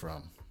inspiration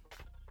from?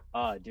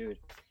 Oh, dude,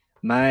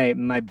 my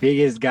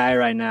biggest guy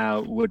right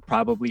now would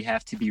probably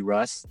have to be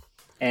Russ.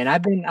 And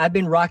I've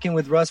been rocking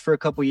with Russ for a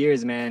couple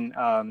years, man.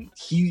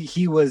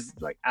 He was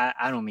like,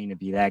 I don't mean to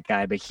be that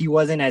guy, but he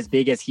wasn't as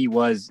big as he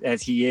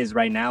is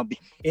right now.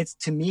 It's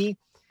to me,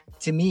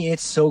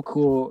 it's so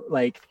cool.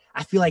 Like,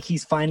 I feel like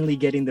he's finally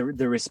getting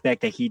the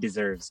respect that he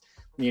deserves,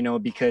 you know,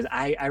 because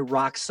I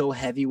rock so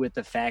heavy with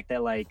the fact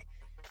that like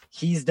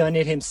he's done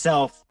it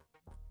himself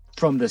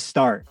from the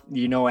start,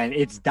 you know, and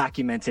it's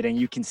documented and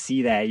you can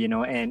see that, you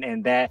know,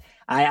 and that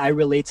I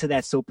relate to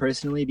that so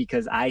personally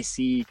because I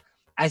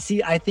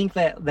think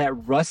that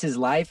Russ's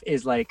life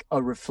is like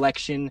a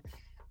reflection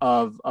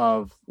of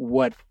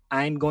what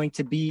I'm going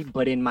to be,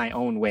 but in my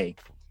own way.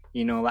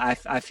 You know,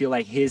 I feel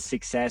like his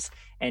success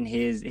and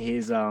his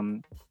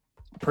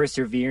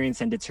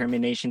perseverance and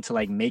determination to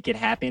like make it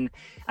happen,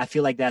 I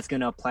feel like that's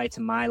going to apply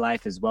to my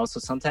life as well. So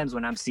sometimes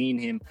when I'm seeing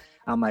him,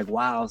 I'm like,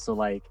 wow,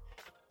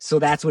 so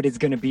that's what it's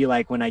going to be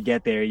like when I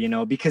get there, you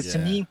know, because to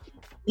me,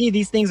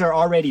 these things are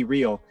already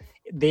real.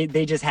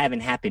 They just haven't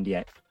happened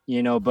yet.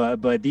 You know,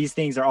 but these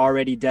things are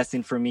already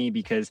destined for me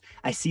because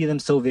I see them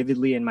so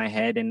vividly in my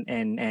head.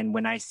 And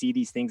when I see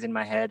these things in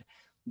my head,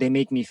 they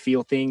make me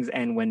feel things.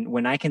 And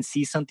when I can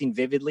see something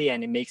vividly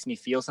and it makes me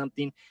feel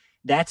something,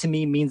 that to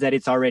me means that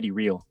it's already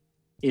real.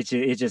 It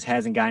just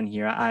hasn't gotten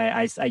here.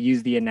 I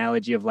use the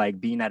analogy of like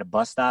being at a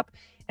bus stop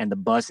and the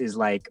bus is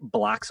like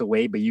blocks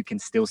away, but you can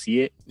still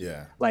see it.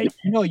 Yeah. Like,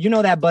 you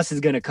know, that bus is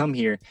going to come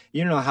here.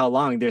 You don't know how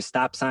long. There's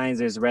stop signs,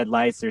 there's red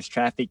lights, there's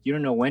traffic. You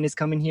don't know when it's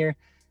coming here,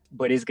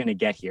 but it's going to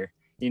get here,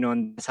 you know,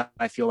 and that's how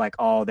I feel like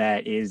all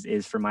that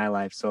is for my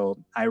life. So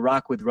I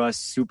rock with Russ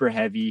super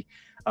heavy.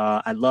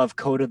 I love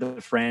Coda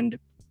the Friend.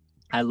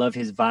 I love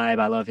his vibe.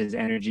 I love his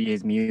energy,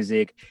 his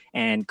music.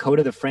 And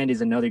Coda the Friend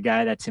is another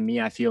guy that to me,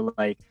 I feel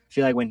like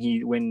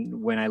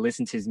when I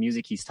listen to his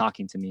music, he's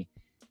talking to me,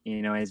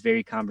 you know, and it's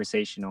very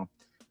conversational.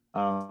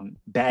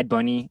 Bad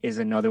Bunny is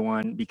another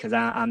one because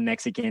I'm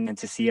Mexican, and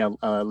to see a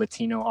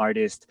Latino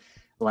artist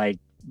like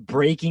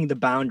breaking the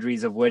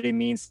boundaries of what it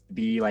means to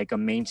be like a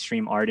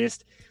mainstream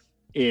artist,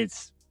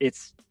 it's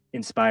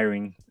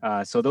inspiring.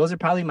 So those are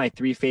probably my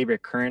three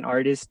favorite current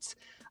artists.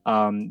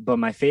 But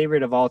my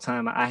favorite of all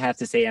time, I have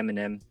to say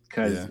Eminem,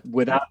 because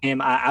without him,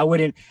 I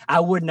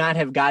would not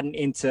have gotten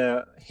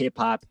into hip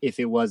hop if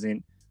it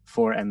wasn't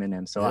for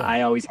Eminem. So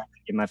I always have to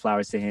give my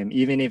flowers to him,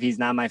 even if he's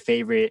not my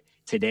favorite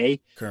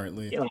today.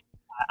 Currently,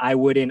 I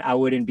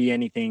wouldn't be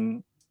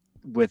anything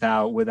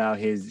without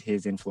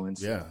his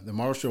influence. Yeah, the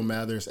Marshall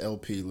Mathers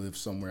LP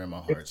lives somewhere in my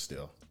heart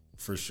still,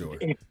 for sure.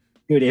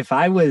 Dude, if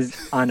I was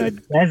on a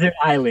desert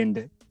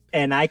island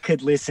and I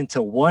could listen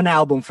to one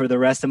album for the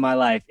rest of my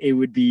life, it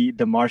would be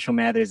the Marshall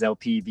Mathers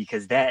LP,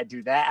 because that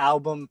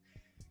album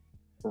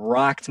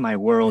rocked my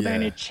world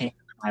and it changed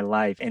my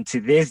life. And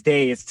to this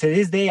day,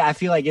 I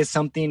feel like it's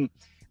something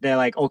that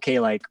like, okay,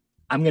 like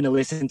I'm going to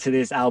listen to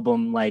this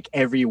album like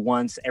every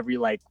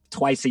like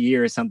twice a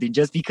year or something,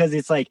 just because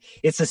it's like,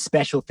 it's a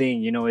special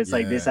thing, you know, it's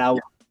like this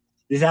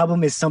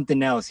album is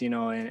something else, you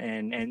know,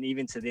 and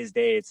even to this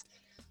day,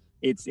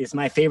 it's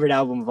my favorite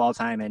album of all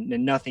time, and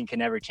nothing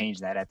can ever change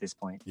that at this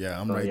point.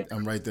 Yeah, I'm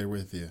right there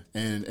with you.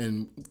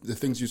 And the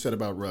things you said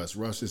about Russ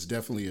is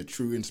definitely a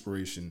true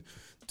inspiration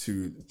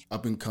to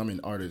up and coming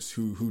artists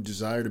who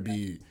desire to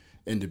be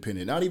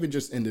independent. Not even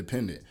just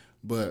independent,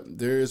 but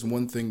there is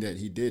one thing that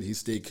he did. He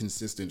stayed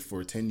consistent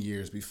for 10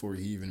 years before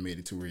he even made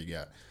it to where he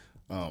got.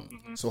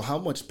 So how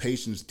much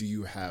patience do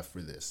you have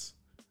for this?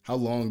 How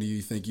long do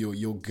you think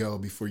you'll go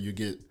before you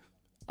get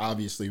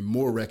obviously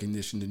more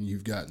recognition than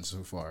you've gotten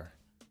so far?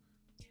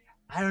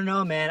 I don't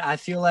know, man. I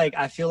feel like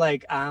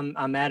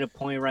I'm at a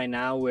point right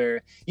now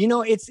where, you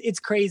know, it's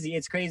crazy.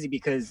 It's crazy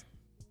because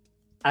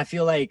I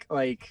feel like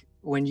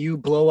when you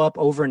blow up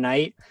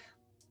overnight,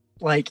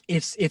 like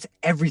it's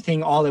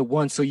everything all at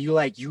once. So you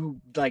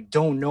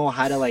don't know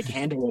how to like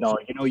handle it all.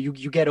 You know,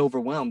 you get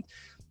overwhelmed.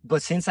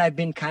 But since I've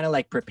been kind of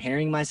like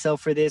preparing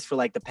myself for this for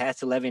like the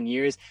past 11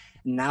 years,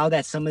 now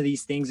that some of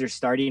these things are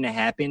starting to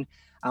happen,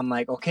 I'm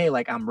like, okay,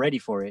 like I'm ready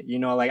for it. You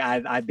know, like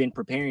I've been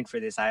preparing for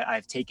this.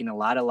 I've taken a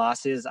lot of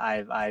losses.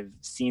 I've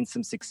seen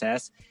some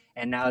success.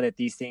 And now that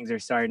these things are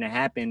starting to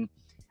happen,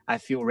 I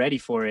feel ready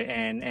for it.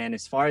 And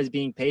as far as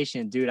being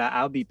patient, dude,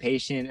 I'll be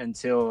patient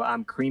until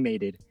I'm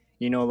cremated.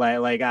 You know,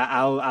 like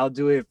I'll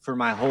do it for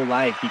my whole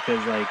life,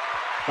 because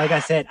like I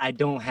said, I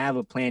don't have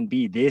a plan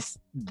B. This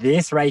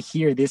right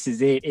here, this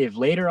is it. If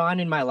later on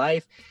in my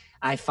life,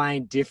 I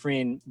find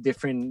different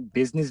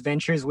business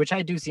ventures, which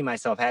I do see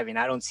myself having,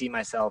 I don't see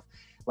myself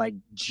like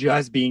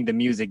just being the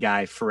music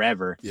guy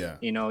forever. Yeah.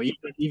 You know,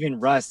 even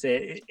Russ,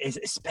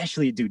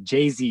 especially, dude,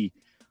 Jay-Z,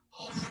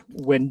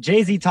 when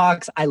Jay-Z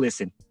talks, I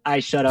listen. I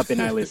shut up and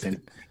I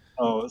listen.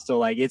 So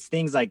like, it's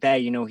things like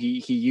that. You know,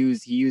 he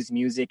used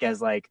music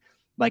as like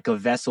a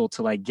vessel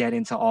to like get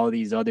into all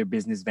these other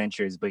business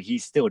ventures, but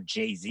he's still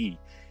Jay-Z.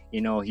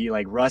 You know,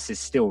 Russ is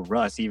still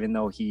Russ, even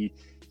though he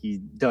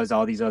does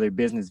all these other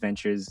business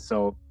ventures.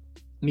 So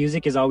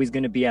music is always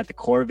going to be at the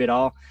core of it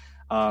all.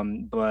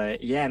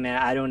 But yeah, man,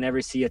 I don't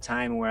ever see a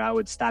time where I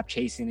would stop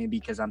chasing it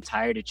because I'm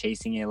tired of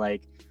chasing it.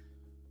 Like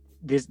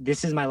this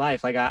is my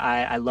life. Like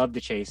I love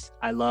the chase.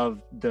 I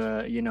love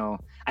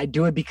I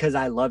do it because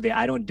I love it.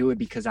 I don't do it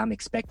because I'm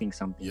expecting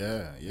something.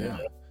 Yeah.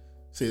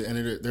 See,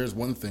 and there's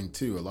one thing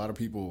too. A lot of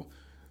people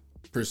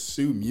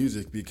pursue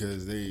music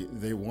because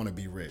they want to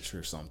be rich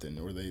or something,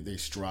 or they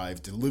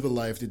strive to live a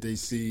life that they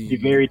see. Be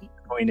very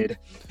disappointed.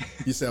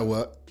 You said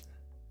what?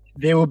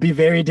 They will be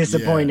very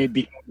disappointed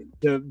because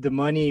the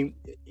money,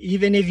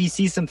 even if you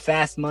see some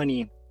fast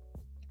money,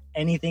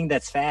 anything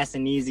that's fast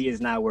and easy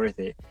is not worth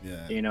it.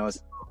 Yeah. You know,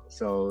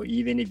 so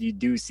even if you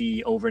do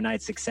see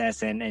overnight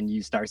success and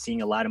you start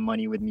seeing a lot of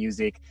money with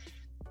music,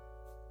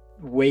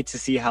 wait to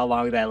see how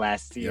long that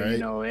lasts. You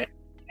know,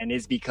 and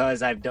it's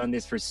because I've done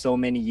this for so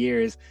many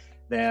years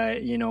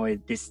that, you know,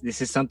 this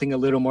is something a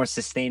little more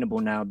sustainable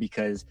now,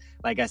 because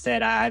like I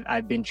said,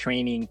 I've been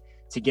training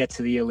to get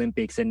to the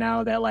Olympics, and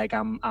now that like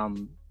I'm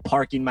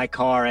parking my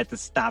car at the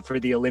stop for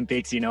the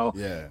Olympics, you know,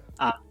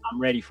 I'm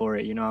ready for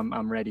it. You know,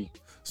 I'm ready.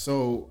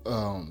 So,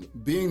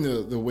 being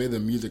the way the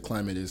music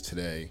climate is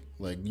today,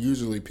 like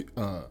usually,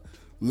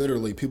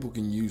 literally people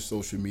can use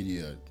social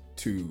media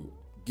to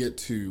get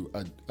to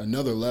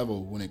another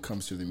level when it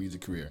comes to the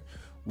music career.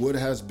 What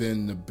has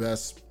been the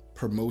best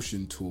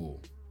promotion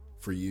tool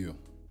for you?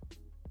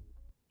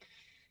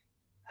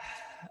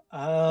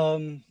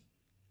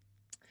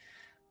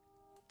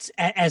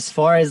 As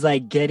far as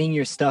like getting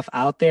your stuff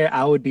out there,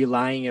 I would be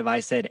lying if I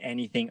said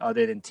anything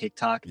other than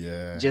TikTok.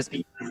 Yeah. Just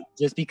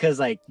because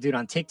like, dude,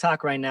 on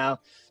TikTok right now,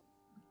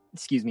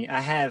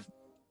 I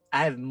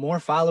have more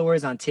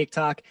followers on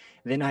TikTok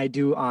than I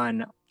do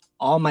on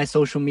all my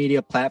social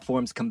media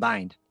platforms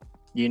combined.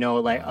 You know,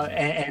 like,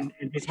 and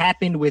this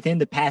happened within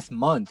the past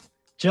month.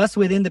 Just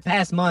within the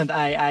past month,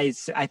 I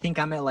think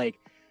I'm at like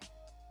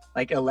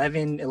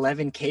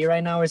 11K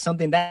right now or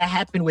something. That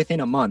happened within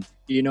a month.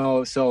 You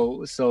know,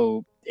 so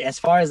as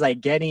far as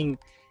like getting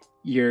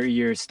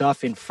your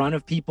stuff in front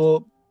of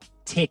people,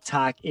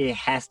 TikTok, it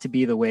has to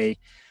be the way.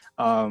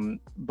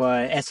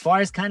 But as far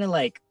as kind of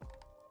like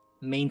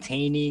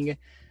maintaining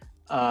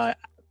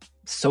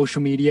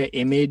social media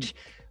image,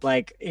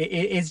 like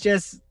it's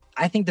just,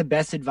 I think the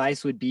best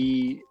advice would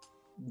be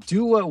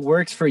do what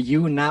works for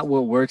you, not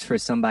what works for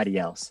somebody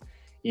else.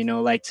 You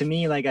know, like to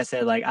me, like I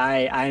said, like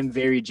I'm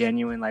very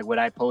genuine. Like what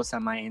I post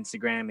on my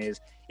Instagram is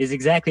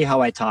exactly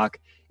how I talk.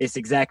 It's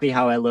exactly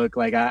how I look.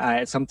 Like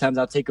I sometimes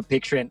I'll take a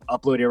picture and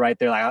upload it right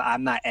there. Like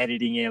I'm not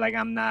editing it. Like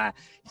I'm not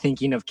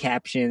thinking of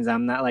captions.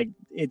 I'm not like,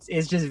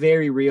 it's just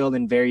very real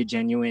and very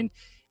genuine.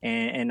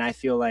 And I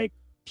feel like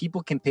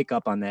people can pick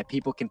up on that.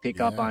 People can pick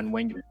up on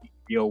when you're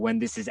real, when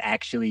this is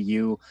actually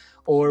you,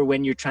 or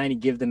when you're trying to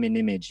give them an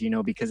image, you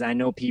know, because I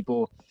know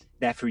people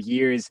that for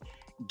years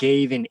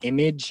gave an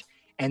image,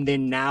 and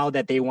then now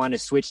that they want to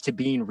switch to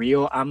being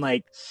real, I'm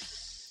like,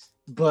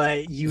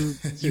 but you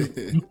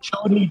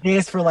showed me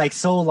this for like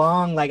so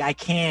long, like I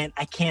can't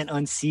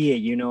unsee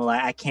it, you know,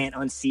 like I can't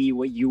unsee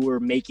what you were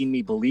making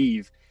me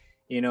believe,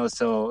 you know.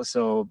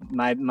 So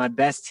my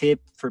best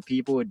tip for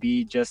people would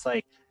be just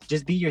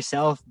be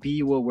yourself,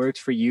 be what works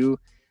for you,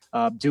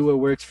 do what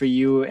works for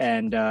you,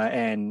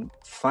 and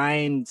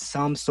find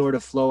some sort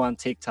of flow on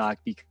TikTok,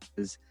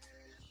 because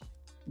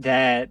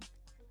that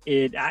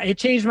it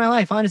changed my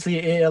life. Honestly,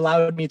 it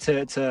allowed me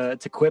to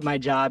quit my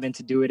job and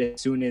to do it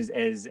as soon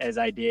as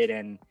I did,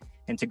 and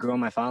to grow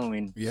my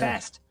following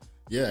fast.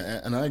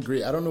 Yeah, and I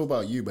agree. I don't know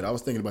about you, but I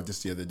was thinking about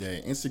this the other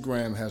day.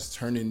 Instagram has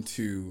turned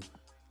into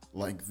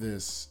like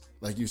this,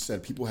 like you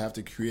said, people have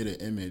to create an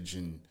image,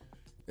 and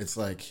it's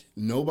like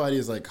nobody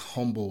is like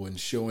humble and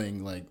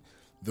showing like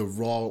the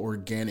raw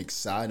organic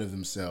side of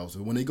themselves.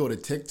 But when they go to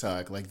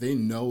TikTok, like they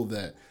know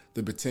that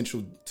the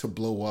potential to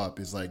blow up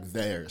is like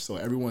there. So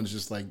everyone's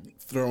just like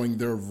throwing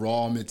their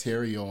raw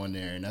material on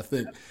there. And I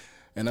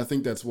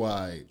think that's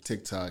why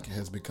TikTok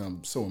has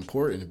become so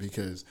important,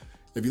 because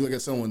if you look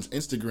at someone's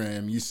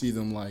Instagram, you see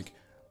them like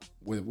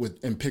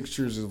in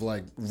pictures of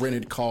like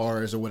rented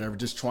cars or whatever,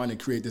 just trying to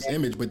create this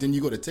image. But then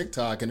you go to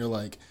TikTok and they're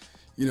like,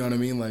 you know what I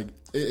mean? Like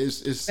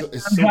it's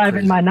I'm driving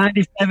crazy. my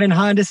 97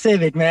 Honda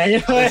Civic, man. You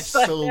know, it's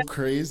so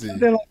crazy. Like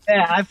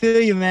that. I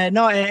feel you, man.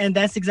 No, and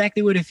that's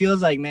exactly what it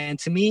feels like, man.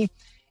 To me,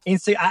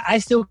 I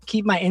still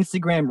keep my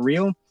Instagram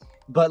real,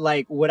 but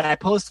like what I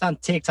post on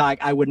TikTok,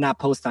 I would not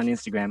post on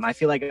Instagram. I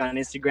feel like on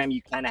Instagram,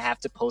 you kind of have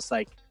to post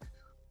like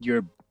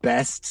your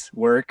best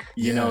work,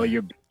 you know,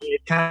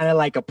 it's kind of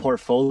like a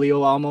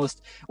portfolio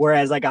almost.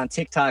 Whereas like on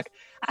TikTok,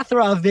 I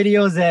throw out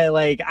videos that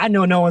like, I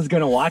know no one's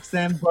going to watch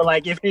them, but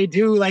like if they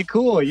do, like,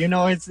 cool, you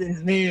know, it's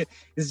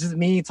just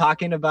me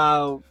talking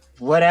about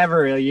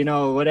whatever, you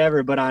know,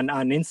 whatever. But on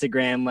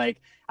Instagram,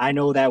 like I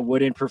know that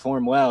wouldn't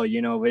perform well,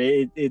 you know, but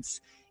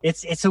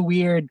it's a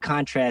weird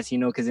contrast, you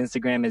know, because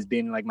Instagram has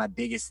been like my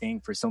biggest thing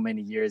for so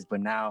many years,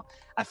 but now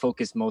I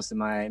focus most of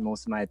my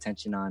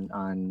attention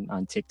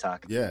on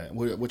TikTok. Yeah,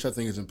 which I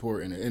think is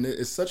important, and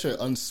it's such an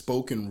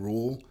unspoken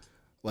rule,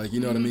 like,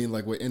 you know what I mean,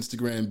 like with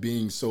Instagram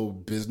being so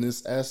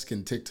business-esque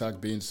and TikTok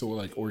being so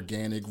like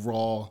organic,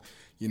 raw,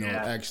 you know,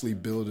 actually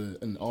build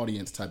an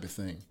audience type of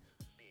thing.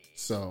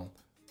 So,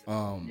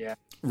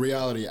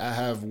 Reality, I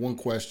have one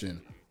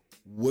question.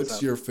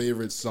 What's your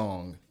favorite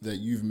song that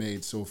you've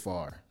made so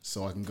far?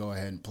 So I can go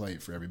ahead and play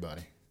it for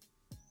everybody.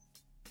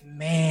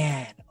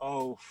 Man,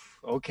 oh,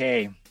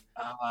 okay.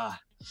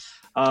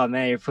 Oh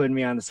man, you're putting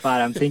me on the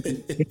spot. I'm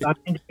thinking of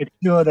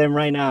two of them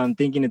right now. I'm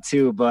thinking of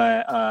two,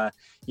 but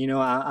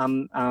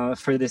I'm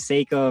for the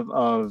sake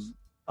of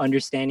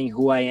understanding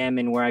who I am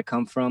and where I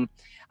come from,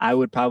 I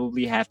would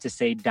probably have to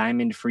say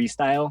Diamond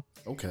Freestyle.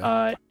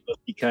 Okay.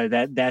 Because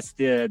that's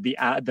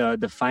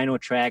the final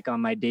track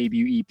on my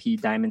debut EP,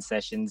 Diamond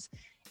Sessions,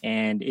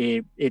 and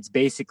it's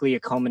basically a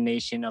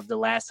culmination of the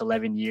last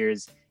 11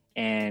 years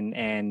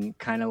and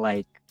kind of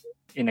like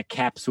in a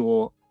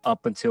capsule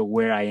up until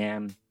where I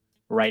am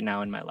right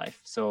now in my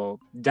life. So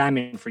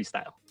Diamond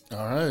Freestyle.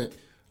 All right.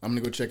 I'm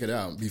going to go check it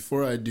out.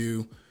 Before I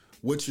do,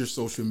 what's your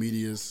social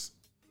medias?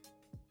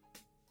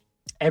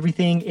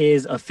 Everything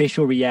is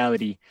Official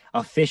Reality.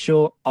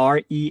 Official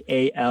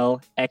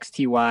REALXTY.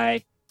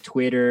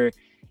 Twitter,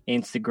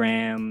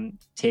 Instagram,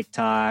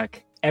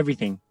 TikTok,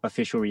 everything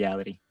Official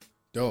Reality.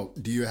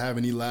 Dope. Do you have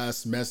any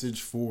last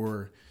message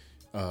for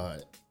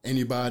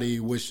anybody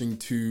wishing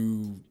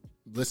to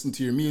listen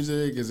to your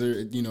music? Is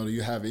there, do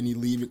you have any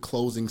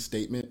closing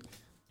statement?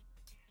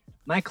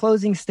 My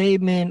closing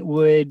statement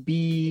would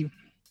be,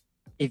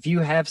 if you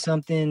have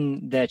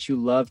something that you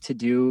love to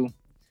do,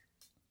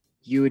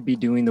 you would be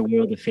doing the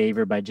world a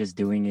favor by just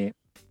doing it,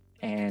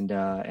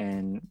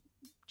 and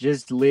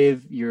just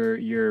live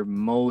your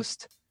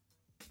most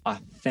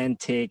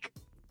authentic,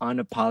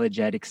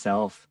 unapologetic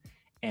self,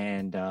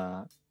 and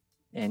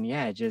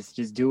yeah,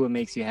 just do what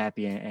makes you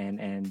happy,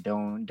 and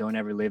don't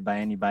ever live by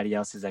anybody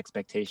else's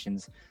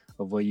expectations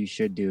of what you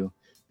should do.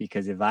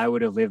 Because if I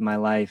would have lived my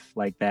life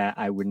like that,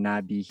 I would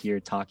not be here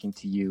talking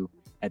to you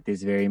at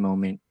this very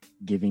moment,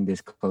 giving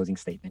this closing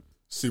statement.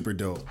 Super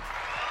dope.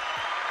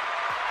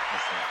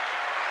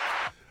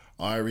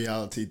 All right,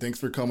 Reality. Thanks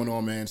for coming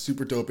on, man.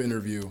 Super dope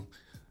interview.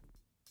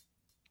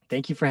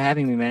 Thank you for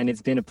having me, man.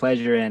 It's been a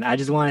pleasure. And I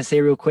just want to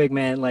say real quick,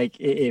 man, like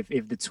if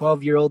the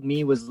 12-year-old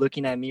me was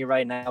looking at me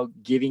right now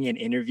giving an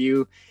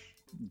interview,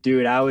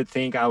 dude, I would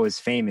think I was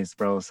famous,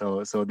 bro.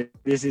 So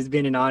this has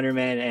been an honor,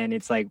 man. And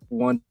it's like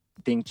one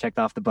thing checked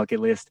off the bucket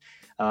list.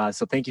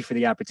 So thank you for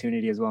the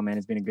opportunity as well, man.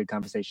 It's been a good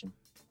conversation.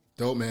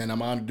 Dope, man.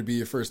 I'm honored to be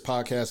your first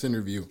podcast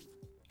interview.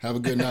 Have a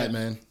good night,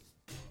 man.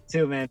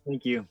 Too, man.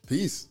 Thank you.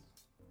 Peace.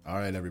 All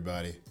right,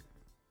 everybody.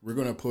 We're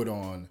going to put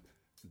on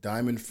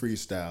Diamond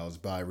Freestyles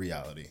by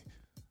Reality.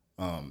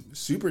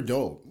 Super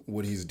dope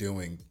what he's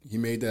doing. He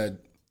made that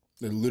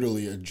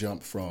literally a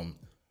jump from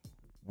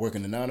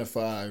working a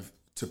 9-to-5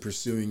 to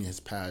pursuing his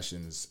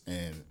passions.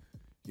 And,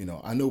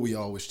 I know we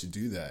all wish to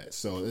do that.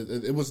 So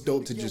it was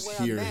dope to just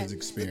hear his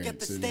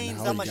experience and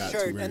how he got to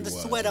where he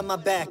was. Sweat on my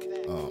back.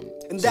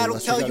 And so that'll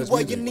let's tell check out you his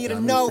what music. you need to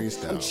Diamond know.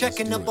 Freestyle. I'm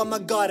checking Let's up do on it. my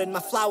garden, my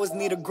flowers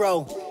need to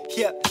grow.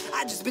 Yeah,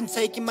 I just been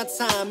taking my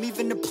time,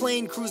 even the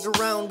plane cruise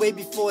around way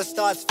before it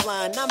starts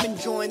flying. I'm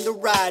enjoying the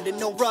ride and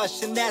no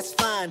rush, and that's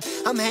fine.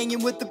 I'm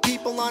hanging with the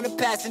people on the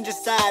passenger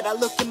side. I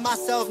look at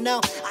myself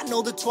now, I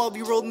know the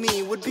 12-year-old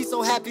me would be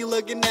so happy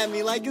looking at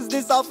me like, is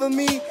this all for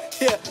me?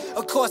 Yeah,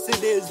 of course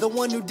it is, the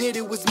one who did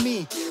it was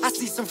me. I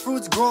see some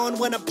fruits growing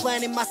when I'm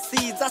planting my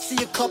seeds. I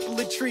see a couple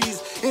of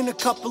trees in a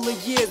couple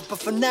of years, but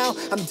for now,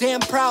 I'm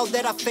damn proud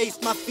that I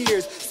faced my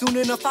fears. Soon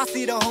enough, I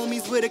see the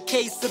homies with a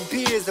case of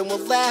beers, and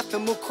we'll laugh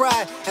and we'll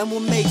cry and we'll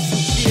make some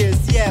cheers.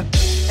 Yeah,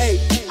 hey,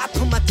 I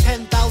put my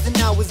 10,000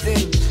 hours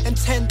in, and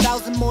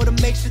 10,000 more to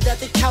make sure that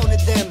they counted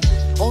them.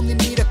 Only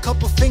need a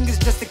couple fingers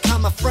just to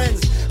count my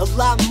friends. A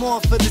lot more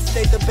for the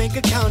state the bank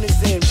account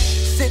is in.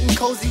 Sitting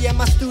cozy at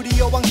my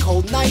studio on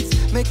cold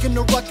nights, making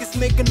a ruckus,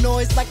 make a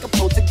noise like a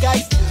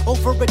poltergeist.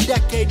 Over a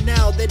decade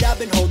now that I've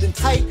been holding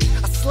tight.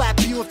 I slap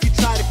you if you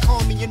try to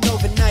call me an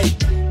overnight.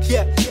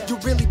 Yeah, you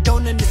really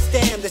don't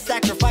understand the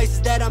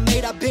sacrifices that I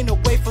made. I've been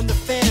away from the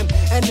fam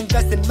and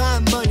investing my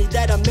money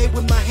that I made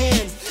with my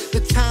hands.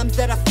 The times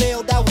that I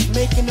failed, I was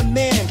making a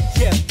man.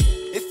 Yeah.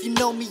 If you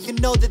know me, you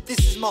know that this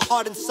is my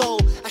heart and soul.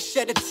 I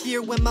shed a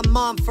tear when my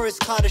mom first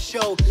caught a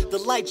show. The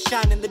light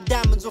shining, the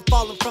diamonds were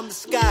falling from the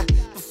sky.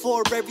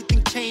 Before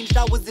everything changed,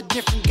 I was a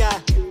different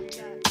guy.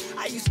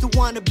 I used to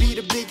want to be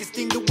the biggest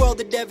thing the world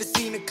had ever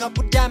seen. A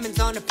couple diamonds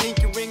on a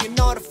pinky ring and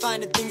all the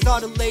finer things. All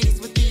the ladies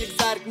with the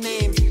exotic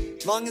names.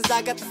 Long as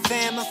I got the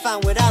fam, I'm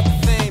fine without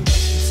the fame.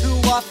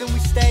 Too often we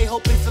stay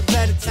hoping for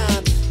better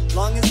times.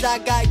 Long as I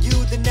got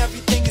you, then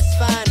everything is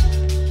fine.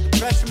 The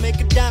pressure make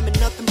a diamond,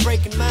 nothing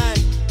breaking mine.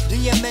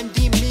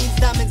 DMND means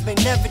diamonds may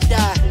never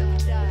die.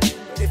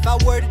 But if I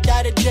were to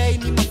die today,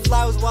 need my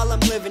flowers while I'm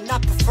living. I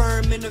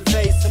prefer them in a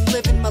vase. I'm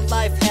living my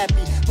life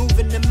happy,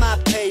 moving in my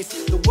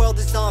pace. The world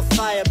is on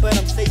fire, but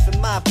I'm safe in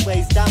my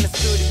place. Diamond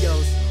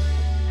Studios.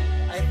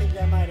 I think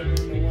that might have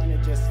been the one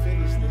that just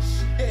finished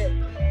this shit.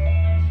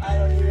 I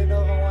don't even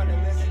know if I want to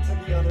listen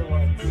to the other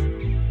ones.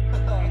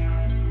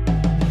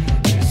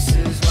 This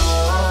is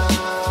my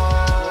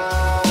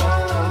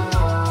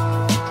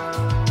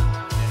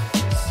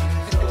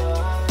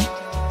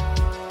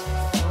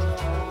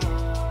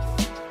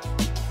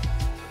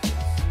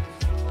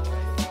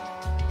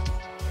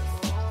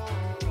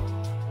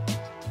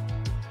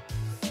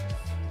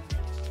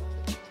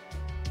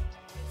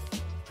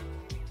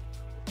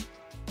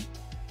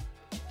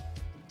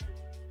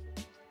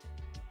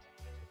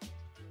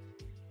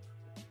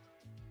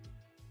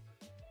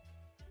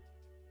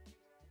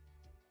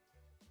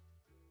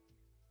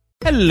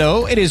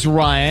Hello, it is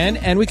Ryan,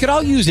 and we could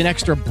all use an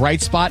extra bright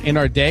spot in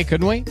our day,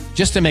 couldn't we?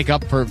 Just to make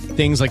up for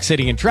things like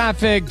sitting in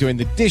traffic, doing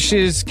the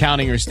dishes,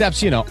 counting your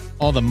steps,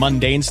 all the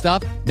mundane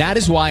stuff. That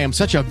is why I'm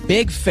such a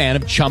big fan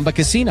of Chumba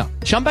Casino.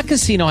 Chumba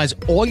Casino has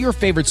all your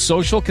favorite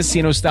social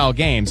casino-style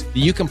games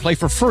that you can play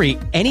for free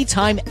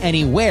anytime,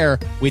 anywhere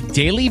with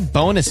daily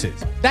bonuses.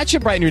 That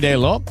should brighten your day a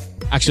little.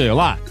 Actually, a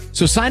lot.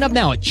 So sign up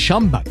now at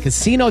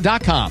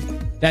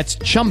ChumbaCasino.com. That's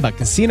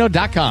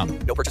ChumbaCasino.com.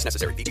 No purchase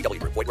necessary. VGW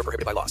Group. Void where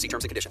prohibited by law. See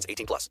terms and conditions.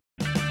 18+.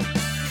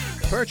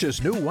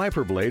 Purchase new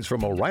wiper blades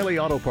from O'Reilly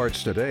Auto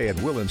Parts today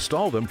and we'll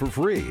install them for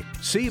free.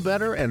 See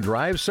better and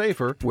drive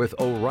safer with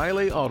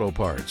O'Reilly Auto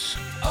Parts.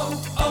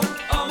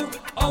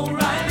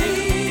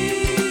 O'Reilly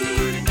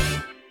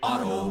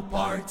Auto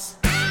Parts.